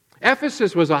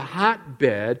 Ephesus was a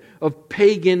hotbed of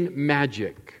pagan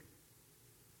magic.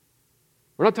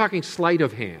 We're not talking sleight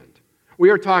of hand. We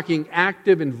are talking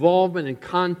active involvement and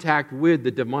contact with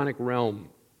the demonic realm.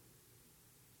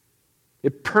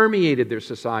 It permeated their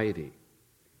society.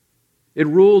 It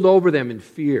ruled over them in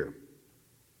fear.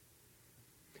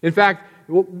 In fact,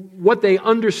 what they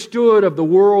understood of the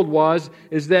world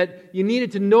is that you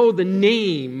needed to know the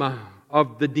name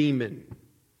of the demon.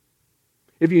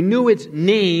 If you knew its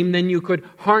name, then you could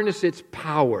harness its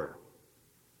power.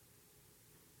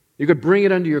 You could bring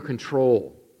it under your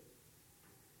control.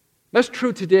 That's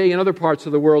true today in other parts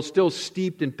of the world, still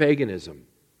steeped in paganism.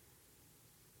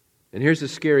 And here's the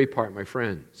scary part, my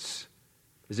friends,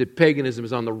 is that paganism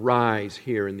is on the rise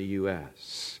here in the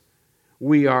U.S.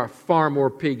 We are far more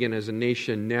pagan as a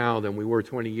nation now than we were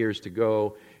 20 years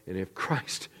ago. And if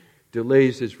Christ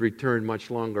delays His return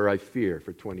much longer, I fear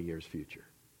for 20 years' future.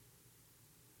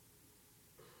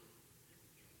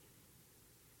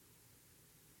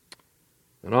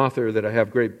 An author that I have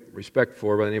great respect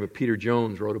for by the name of Peter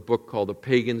Jones wrote a book called The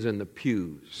Pagans and the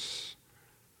Pews.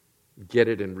 Get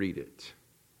it and read it.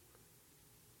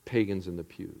 Pagans in the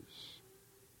Pews.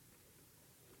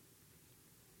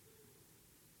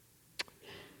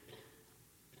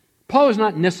 Paul is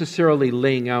not necessarily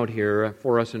laying out here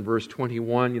for us in verse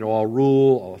 21, all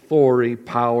rule, all authority,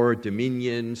 power,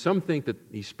 dominion. Some think that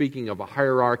he's speaking of a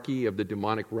hierarchy of the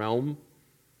demonic realm.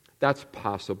 That's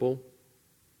possible.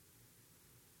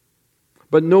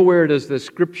 But nowhere does the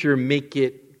Scripture make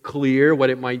it clear what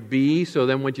it might be. So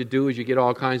then what you do is you get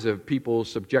all kinds of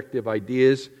people's subjective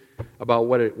ideas about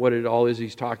what it all is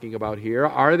he's talking about here.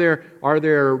 Are there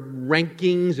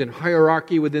rankings and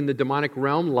hierarchy within the demonic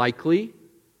realm? Likely.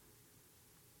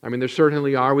 I mean, there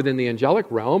certainly are within the angelic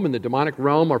realm, and the demonic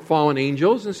realm are fallen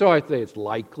angels, and so I say it's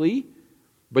likely.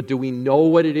 But do we know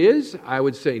what it is? I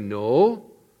would say no.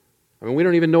 I mean, we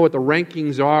don't even know what the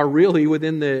rankings are really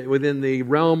within the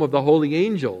realm of the holy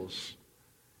angels.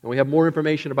 And we have more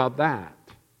information about that.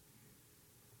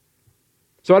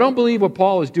 So I don't believe what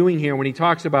Paul is doing here when he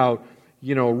talks about,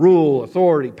 rule,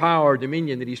 authority, power,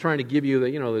 dominion, that he's trying to give you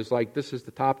that, there's like, this is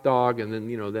the top dog, and then,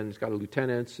 then it's got a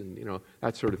lieutenants and,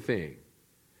 that sort of thing.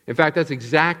 In fact, that's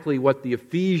exactly what the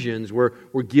Ephesians were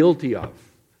guilty of.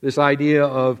 This idea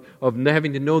of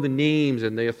having to know the names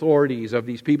and the authorities of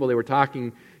these people they were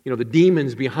talking, the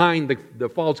demons behind the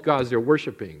false gods they're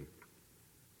worshiping.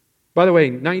 By the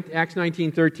way, Acts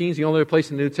 19:13 is the only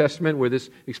place in the New Testament where this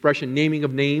expression, naming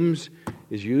of names,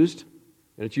 is used.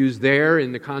 And it's used there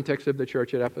in the context of the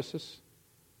church at Ephesus.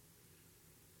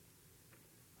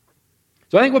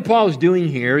 So I think what Paul is doing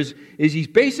here is he's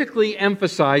basically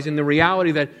emphasizing the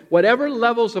reality that whatever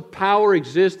levels of power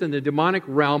exist in the demonic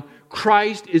realm,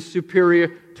 Christ is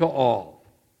superior to all.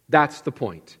 That's the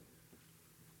point.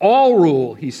 All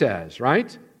rule, he says,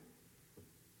 right?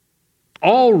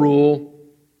 All rule,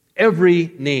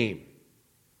 every name.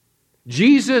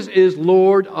 Jesus is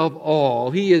Lord of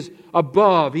all. He is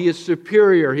above. He is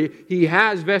superior. He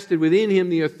has vested within Him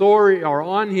the authority, or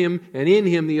on Him and in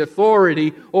Him the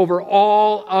authority over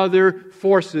all other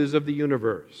forces of the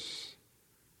universe.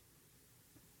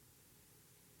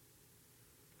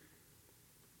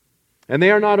 And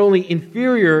they are not only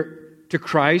inferior to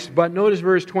Christ, but notice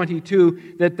verse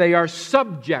 22, that they are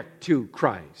subject to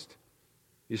Christ.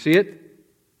 You see it?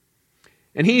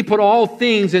 And He put all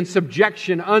things in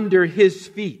subjection under His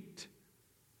feet.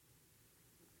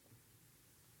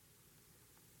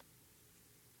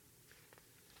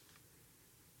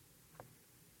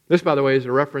 This, by the way, is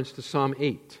a reference to Psalm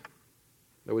 8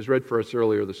 that was read for us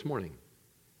earlier this morning.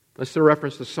 That's a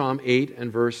reference to Psalm 8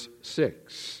 and verse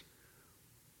 6.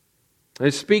 And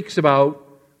it speaks about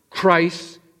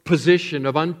Christ's position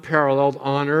of unparalleled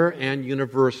honor and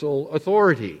universal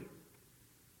authority.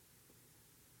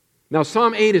 Now,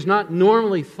 Psalm 8 is not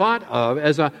normally thought of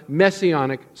as a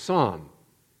messianic psalm.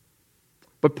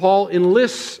 But Paul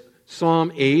enlists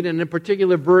Psalm 8, and in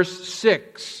particular verse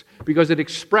 6, because it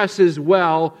expresses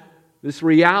well this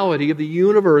reality of the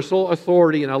universal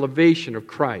authority and elevation of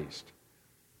Christ.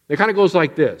 It kind of goes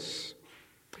like this.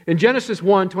 In Genesis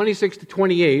 1, 26 to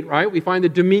 28, right, we find the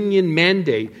dominion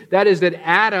mandate. That is that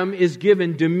Adam is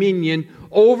given dominion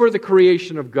over the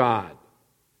creation of God.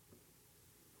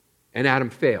 And Adam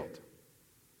failed.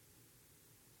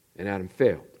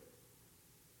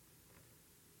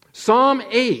 Psalm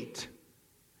 8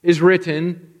 is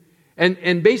written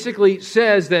and basically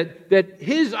says that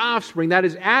his offspring, that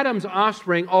is Adam's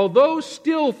offspring, although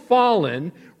still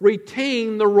fallen,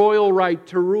 retain the royal right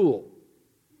to rule.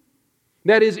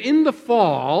 That is, in the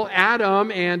fall,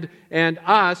 Adam and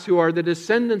us, who are the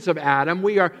descendants of Adam,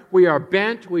 we are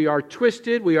bent, we are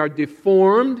twisted, we are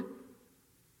deformed,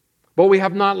 but we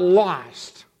have not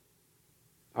lost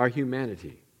our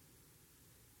humanity.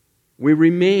 We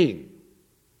remain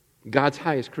God's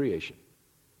highest creation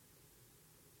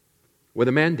with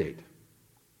a mandate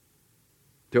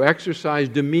to exercise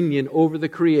dominion over the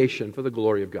creation for the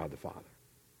glory of God the Father.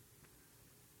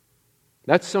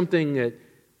 That's something that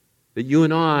you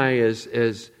and I,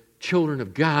 as children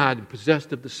of God,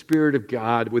 possessed of the Spirit of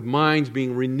God, with minds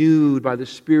being renewed by the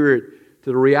Spirit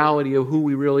to the reality of who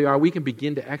we really are, we can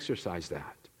begin to exercise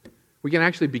that. We can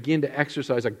actually begin to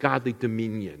exercise a godly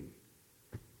dominion.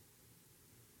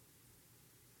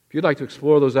 If you'd like to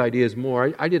explore those ideas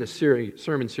more, I did a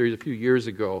sermon series a few years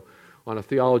ago on a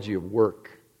theology of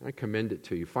work. I commend it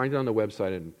to you. Find it on the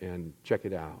website and check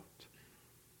it out.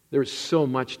 There's so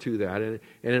much to that, and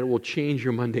it will change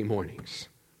your Monday mornings.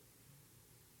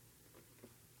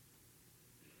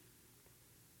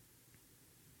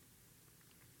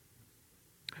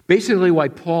 Basically, why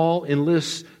Paul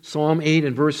enlists Psalm 8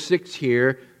 and verse 6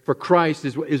 here for Christ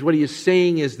is what he is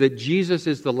saying is that Jesus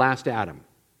is the last Adam.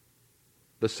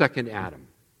 The second Adam,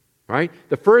 right?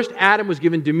 The first Adam was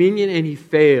given dominion and he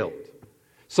failed.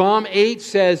 Psalm 8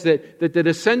 says that the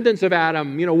descendants of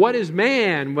Adam, what is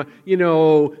man? That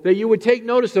you would take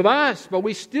notice of us, but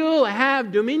we still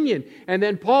have dominion. And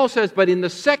then Paul says, but in the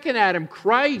second Adam,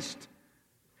 Christ,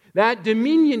 that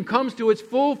dominion comes to its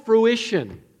full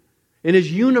fruition in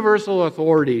His universal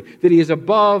authority, that He is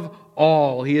above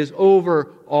all, He is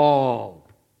over all.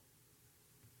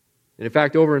 And in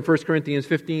fact, over in 1 Corinthians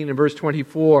 15 and verse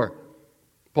 24,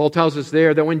 Paul tells us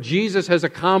there that when Jesus has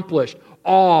accomplished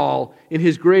all in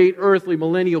His great earthly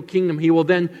millennial kingdom, He will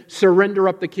then surrender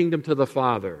up the kingdom to the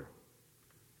Father,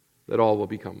 that all will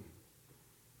become,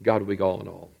 God will be all in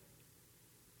all.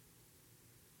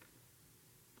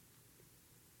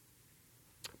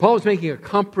 Paul is making a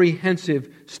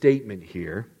comprehensive statement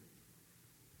here.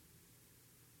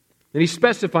 And he's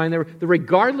specifying that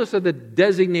regardless of the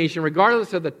designation,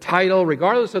 regardless of the title,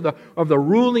 regardless of the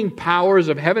ruling powers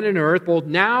of heaven and earth, both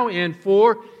now and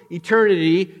for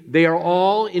eternity, they are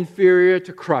all inferior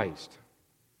to Christ.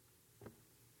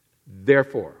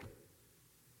 Therefore.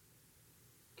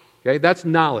 Okay, that's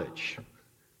knowledge.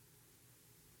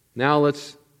 Now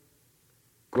let's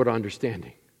go to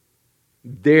understanding.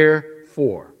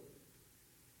 Therefore.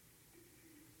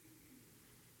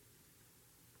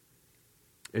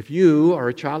 If you are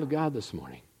a child of God this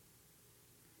morning,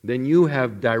 then you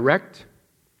have direct,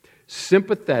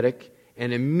 sympathetic,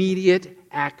 and immediate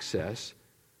access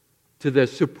to the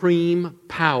supreme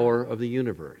power of the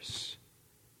universe.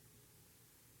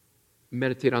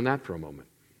 Meditate on that for a moment.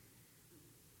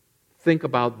 Think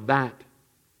about that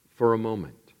for a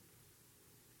moment.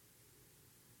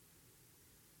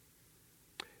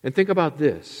 And think about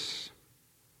this.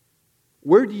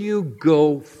 Where do you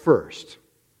go first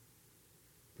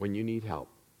when you need help?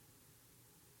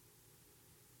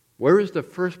 Where is the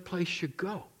first place you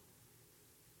go?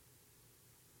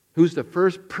 Who's the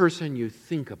first person you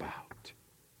think about?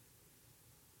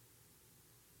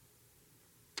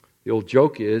 The old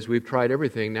joke is, we've tried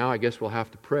everything, now I guess we'll have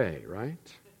to pray, right?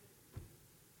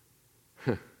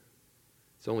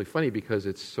 It's only funny because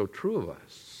it's so true of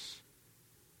us.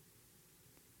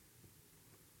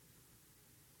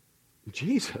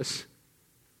 Jesus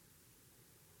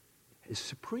is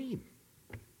supreme.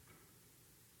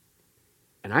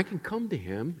 And I can come to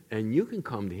Him, and you can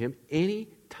come to Him any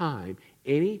time,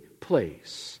 any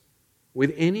place,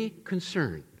 with any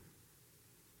concern.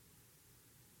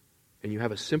 And you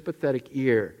have a sympathetic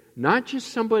ear. Not just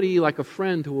somebody like a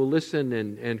friend who will listen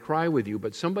and cry with you,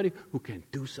 but somebody who can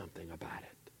do something about it.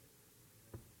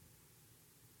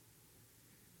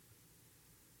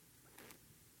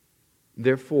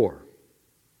 Therefore,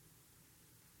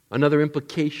 another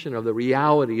implication of the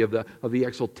reality of the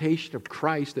exaltation of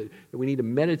Christ that we need to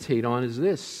meditate on is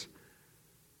this.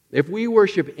 If we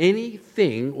worship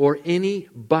anything or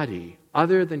anybody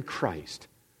other than Christ,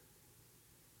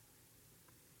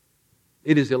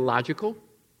 it is illogical,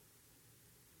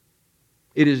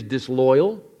 it is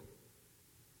disloyal,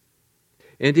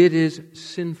 and it is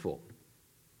sinful.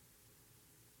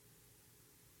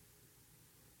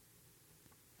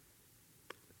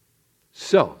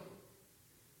 So,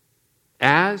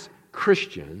 as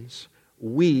Christians,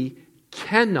 we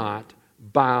cannot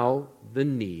bow the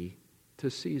knee to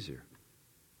Caesar.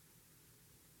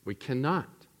 We cannot.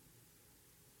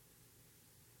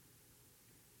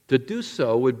 To do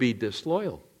so would be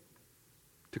disloyal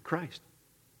to Christ.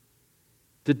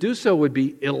 To do so would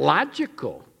be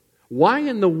illogical. Why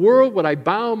in the world would I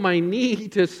bow my knee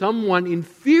to someone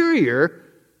inferior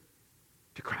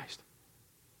to Christ?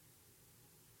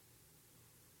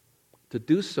 To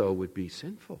do so would be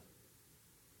sinful,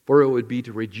 for it would be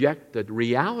to reject the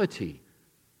reality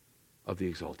of the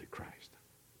exalted Christ.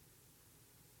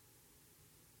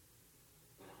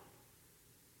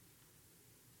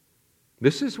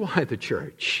 This is why the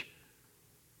church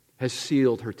has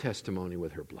sealed her testimony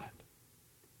with her blood.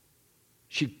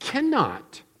 She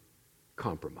cannot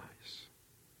compromise.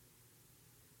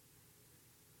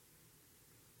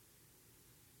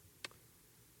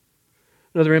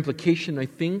 Another implication, I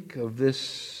think, of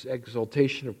this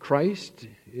exaltation of Christ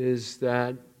is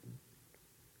that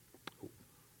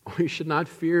we should not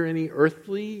fear any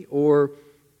earthly or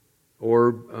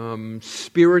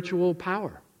spiritual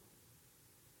power.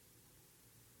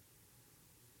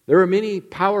 There are many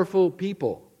powerful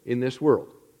people in this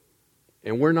world,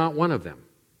 and we're not one of them.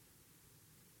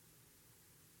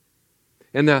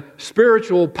 And the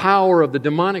spiritual power of the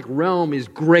demonic realm is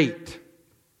great.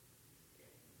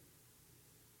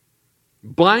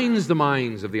 Blinds the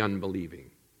minds of the unbelieving,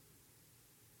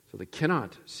 so they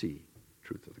cannot see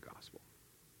truth of the gospel.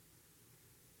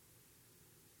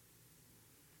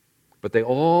 But they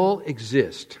all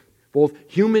exist. Both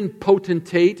human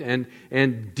potentate and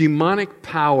demonic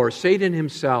power, Satan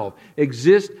himself,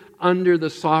 exist under the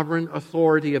sovereign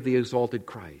authority of the exalted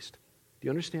Christ. Do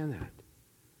you understand that?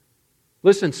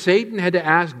 Listen, Satan had to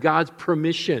ask God's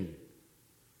permission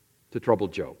to trouble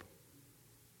Job.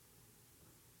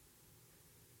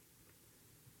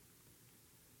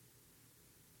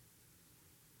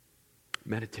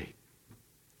 Meditate,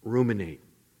 ruminate,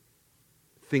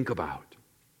 think about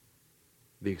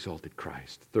the exalted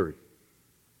Christ. Third.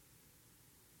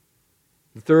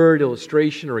 The third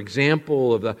illustration or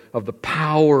example of the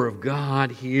power of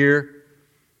God here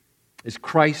is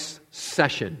Christ's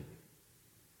session.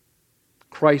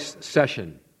 Christ's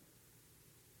session.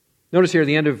 Notice here at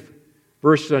the end of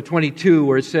verse 22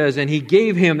 where it says, "And He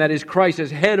gave Him," that is Christ,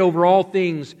 "as head over all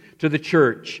things to the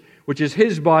church, which is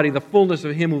His body, the fullness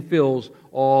of Him who fills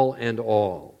all and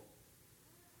all."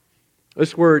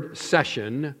 This word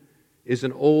session is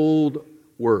an old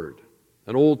word,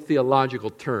 an old theological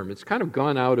term. It's kind of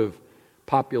gone out of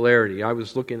popularity. I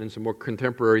was looking in some more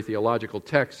contemporary theological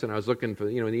texts, and I was looking for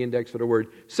the index for the word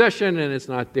session, and it's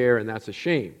not there, and that's a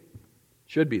shame.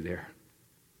 It should be there.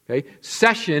 Okay?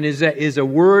 Session is a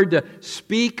word to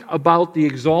speak about the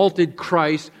exalted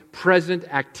Christ's present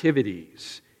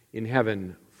activities in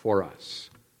heaven for us.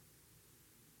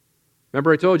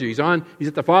 Remember I told you, he's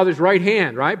at the Father's right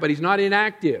hand, right? But He's not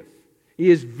inactive. He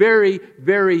is very,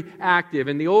 very active.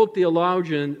 And the old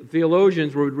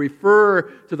theologians would refer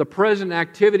to the present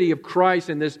activity of Christ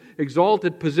in this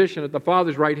exalted position at the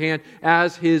Father's right hand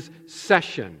as His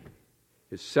session.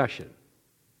 His session.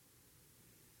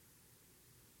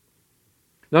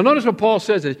 Now notice what Paul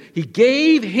says is, He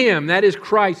gave Him, that is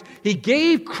Christ, He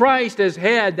gave Christ as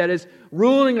head, that is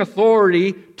ruling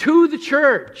authority, to the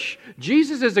church.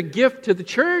 Jesus is a gift to the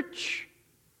church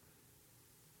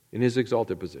in His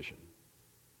exalted position.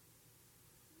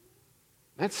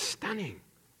 That's stunning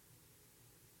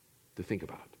to think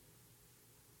about.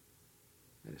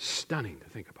 That is stunning to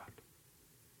think about.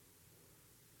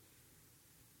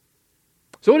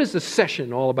 So what is the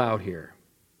session all about here?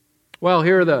 Well,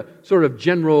 here are the sort of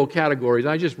general categories.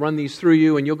 I just run these through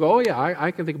you, and you'll go, "Oh yeah,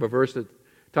 I can think of a verse that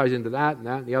ties into that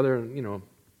and the other." And, you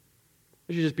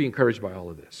should just be encouraged by all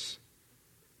of this.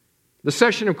 The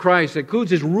session of Christ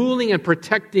includes His ruling and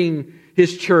protecting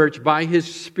His church by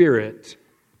His Spirit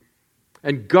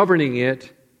and governing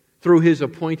it through His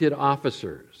appointed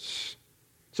officers.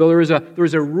 So there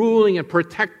is a ruling and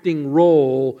protecting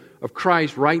role of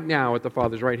Christ right now at the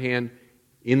Father's right hand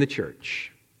in the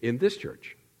church, in this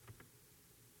church.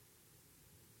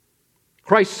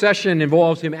 Christ's session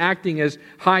involves Him acting as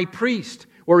high priest,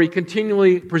 where He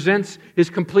continually presents His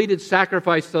completed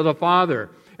sacrifice to the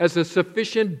Father as a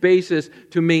sufficient basis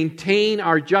to maintain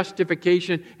our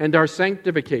justification and our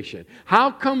sanctification. How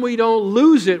come we don't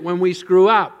lose it when we screw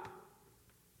up?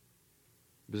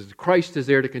 Because Christ is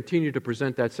there to continue to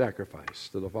present that sacrifice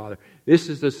to the Father. This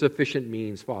is the sufficient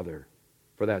means, Father,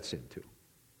 for that sin too.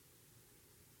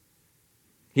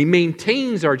 He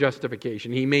maintains our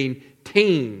justification. He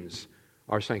maintains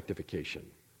our sanctification.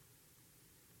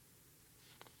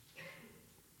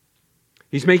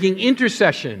 He's making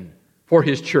intercession for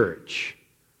His church,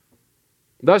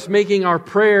 thus making our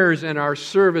prayers and our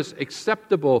service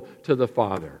acceptable to the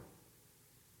Father.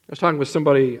 I was talking with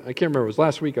somebody, I can't remember, it was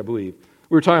last week I believe.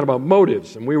 We were talking about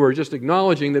motives, and we were just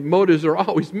acknowledging that motives are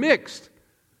always mixed.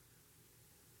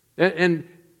 And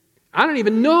I don't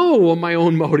even know what my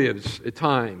own motives at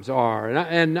times are.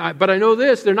 But I know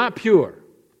this, they're not pure.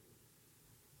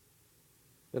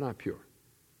 They're not pure.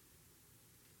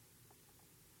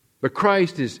 But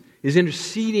Christ is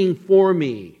interceding for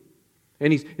me.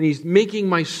 And He's making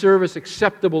my service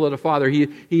acceptable to the Father. He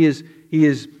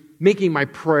is making my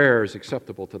prayers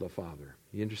acceptable to the Father.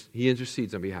 He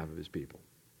intercedes on behalf of His people.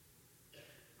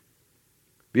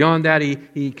 Beyond that,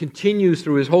 He continues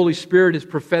through His Holy Spirit His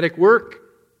prophetic work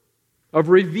of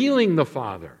revealing the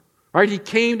Father. Right? He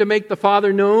came to make the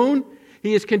Father known.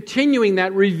 He is continuing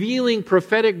that revealing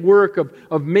prophetic work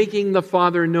of making the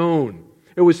Father known.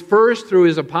 It was first through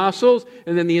His apostles,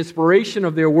 and then the inspiration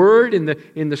of their word in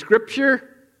the Scripture.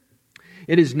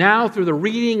 It is now through the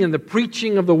reading and the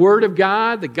preaching of the Word of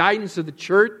God, the guidance of the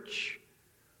church.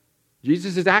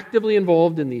 Jesus is actively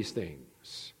involved in these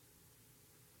things.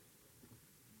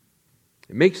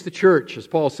 It makes the church, as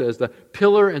Paul says, the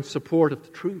pillar and support of the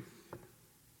truth.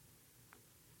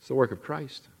 It's the work of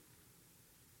Christ.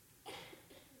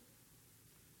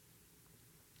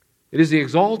 It is the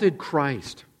exalted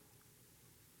Christ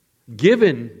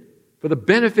given for the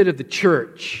benefit of the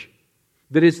church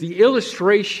that is the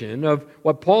illustration of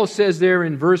what Paul says there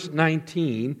in verse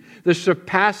 19, the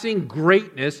surpassing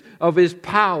greatness of His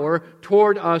power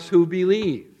toward us who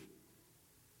believe.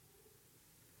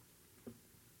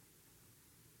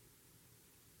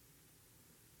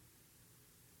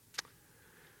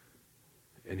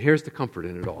 And here's the comfort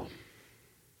in it all.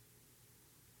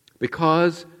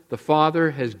 Because the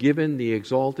Father has given the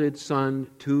exalted Son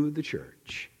to the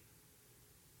church,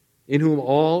 in whom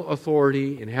all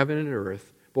authority in heaven and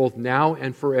earth, both now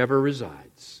and forever,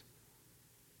 resides.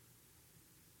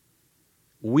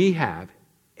 we have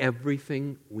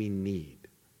everything we need.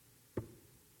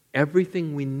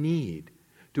 Everything we need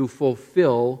to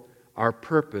fulfill our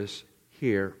purpose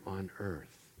here on earth.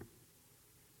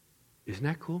 Isn't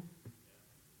that cool?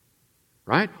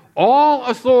 Right? All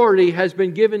authority has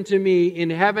been given to me in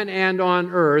heaven and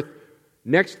on earth.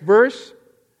 Next verse.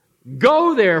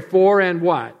 Go therefore and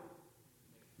what?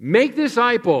 Make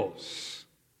disciples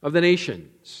of the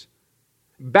nations,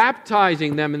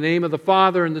 baptizing them in the name of the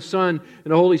Father and the Son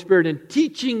and the Holy Spirit, and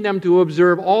teaching them to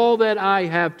observe all that I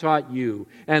have taught you.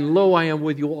 And lo, I am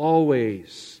with you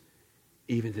always,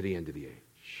 even to the end of the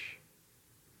age.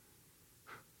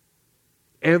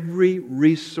 Every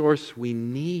resource we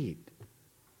need,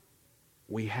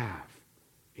 we have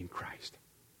in Christ.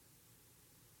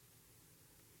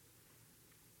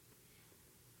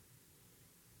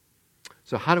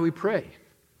 So how do we pray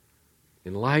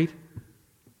in light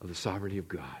of the sovereignty of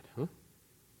God? Huh?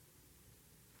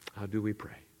 How do we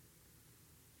pray?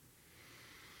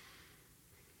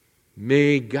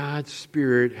 May God's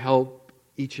Spirit help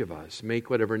each of us make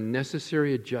whatever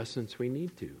necessary adjustments we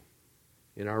need to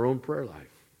in our own prayer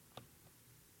life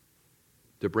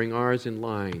to bring ours in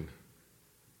line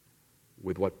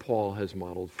with what Paul has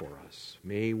modeled for us.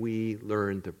 May we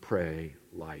learn to pray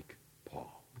like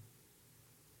Paul.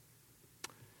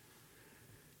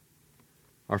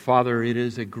 Our Father, it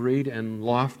is a great and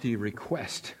lofty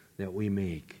request that we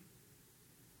make,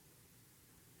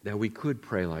 that we could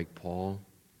pray like Paul.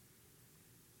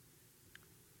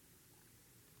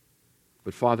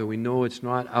 But Father, we know it's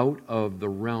not out of the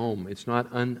realm. It's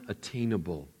not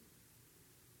unattainable.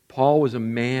 Paul was a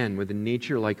man with a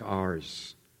nature like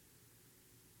ours.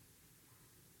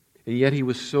 And yet he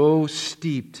was so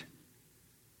steeped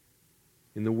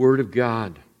in the Word of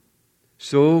God,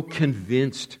 so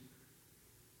convinced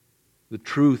the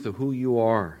truth of who you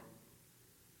are,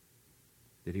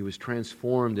 that he was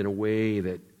transformed in a way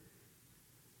that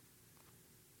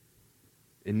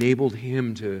enabled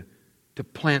him to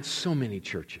plant so many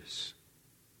churches.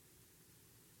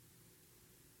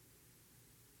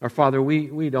 Our Father,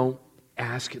 we don't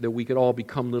ask that we could all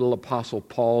become little Apostle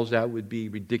Pauls. That would be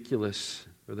ridiculous.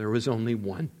 For there was only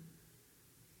one.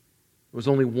 There was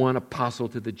only one apostle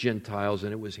to the Gentiles,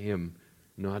 and it was him,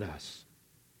 not us.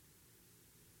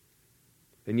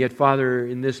 And yet, Father,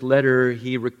 in this letter,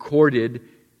 he recorded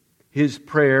his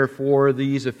prayer for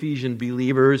these Ephesian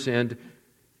believers and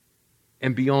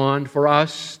beyond for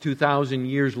us 2,000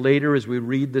 years later as we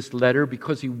read this letter,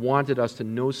 because he wanted us to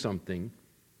know something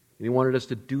and he wanted us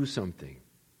to do something.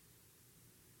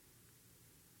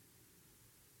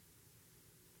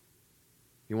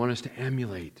 He wanted us to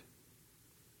emulate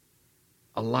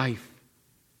a life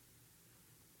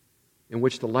in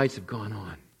which the lights have gone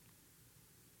on.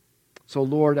 So,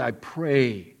 Lord, I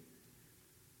pray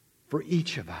for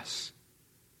each of us.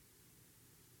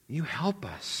 You help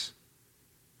us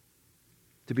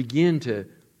to begin to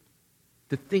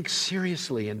think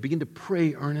seriously and begin to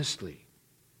pray earnestly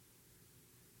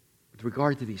with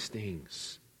regard to these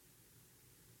things.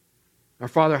 Our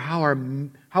Father, how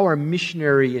our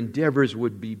missionary endeavors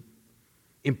would be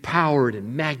empowered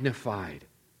and magnified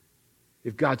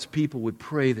if God's people would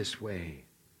pray this way.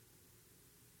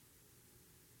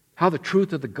 How the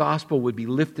truth of the gospel would be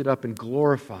lifted up and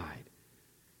glorified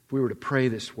if we were to pray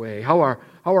this way. How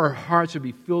our hearts would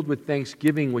be filled with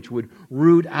thanksgiving, which would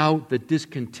root out the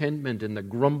discontentment and the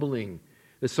grumbling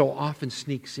that so often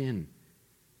sneaks in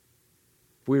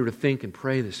if we were to think and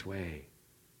pray this way.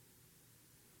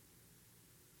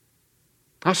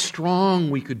 How strong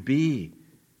we could be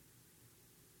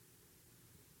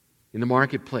in the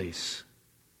marketplace.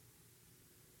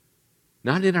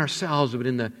 Not in ourselves, but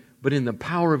in the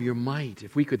power of your might,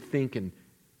 if we could think and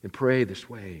pray this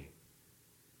way.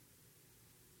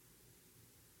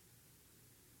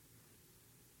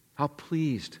 How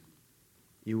pleased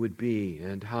you would be,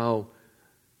 and how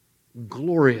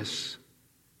glorious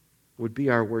would be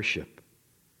our worship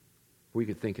if we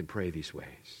could think and pray these ways.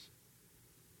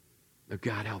 Now,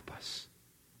 God, help us.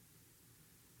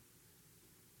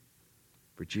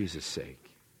 For Jesus'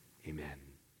 sake, amen.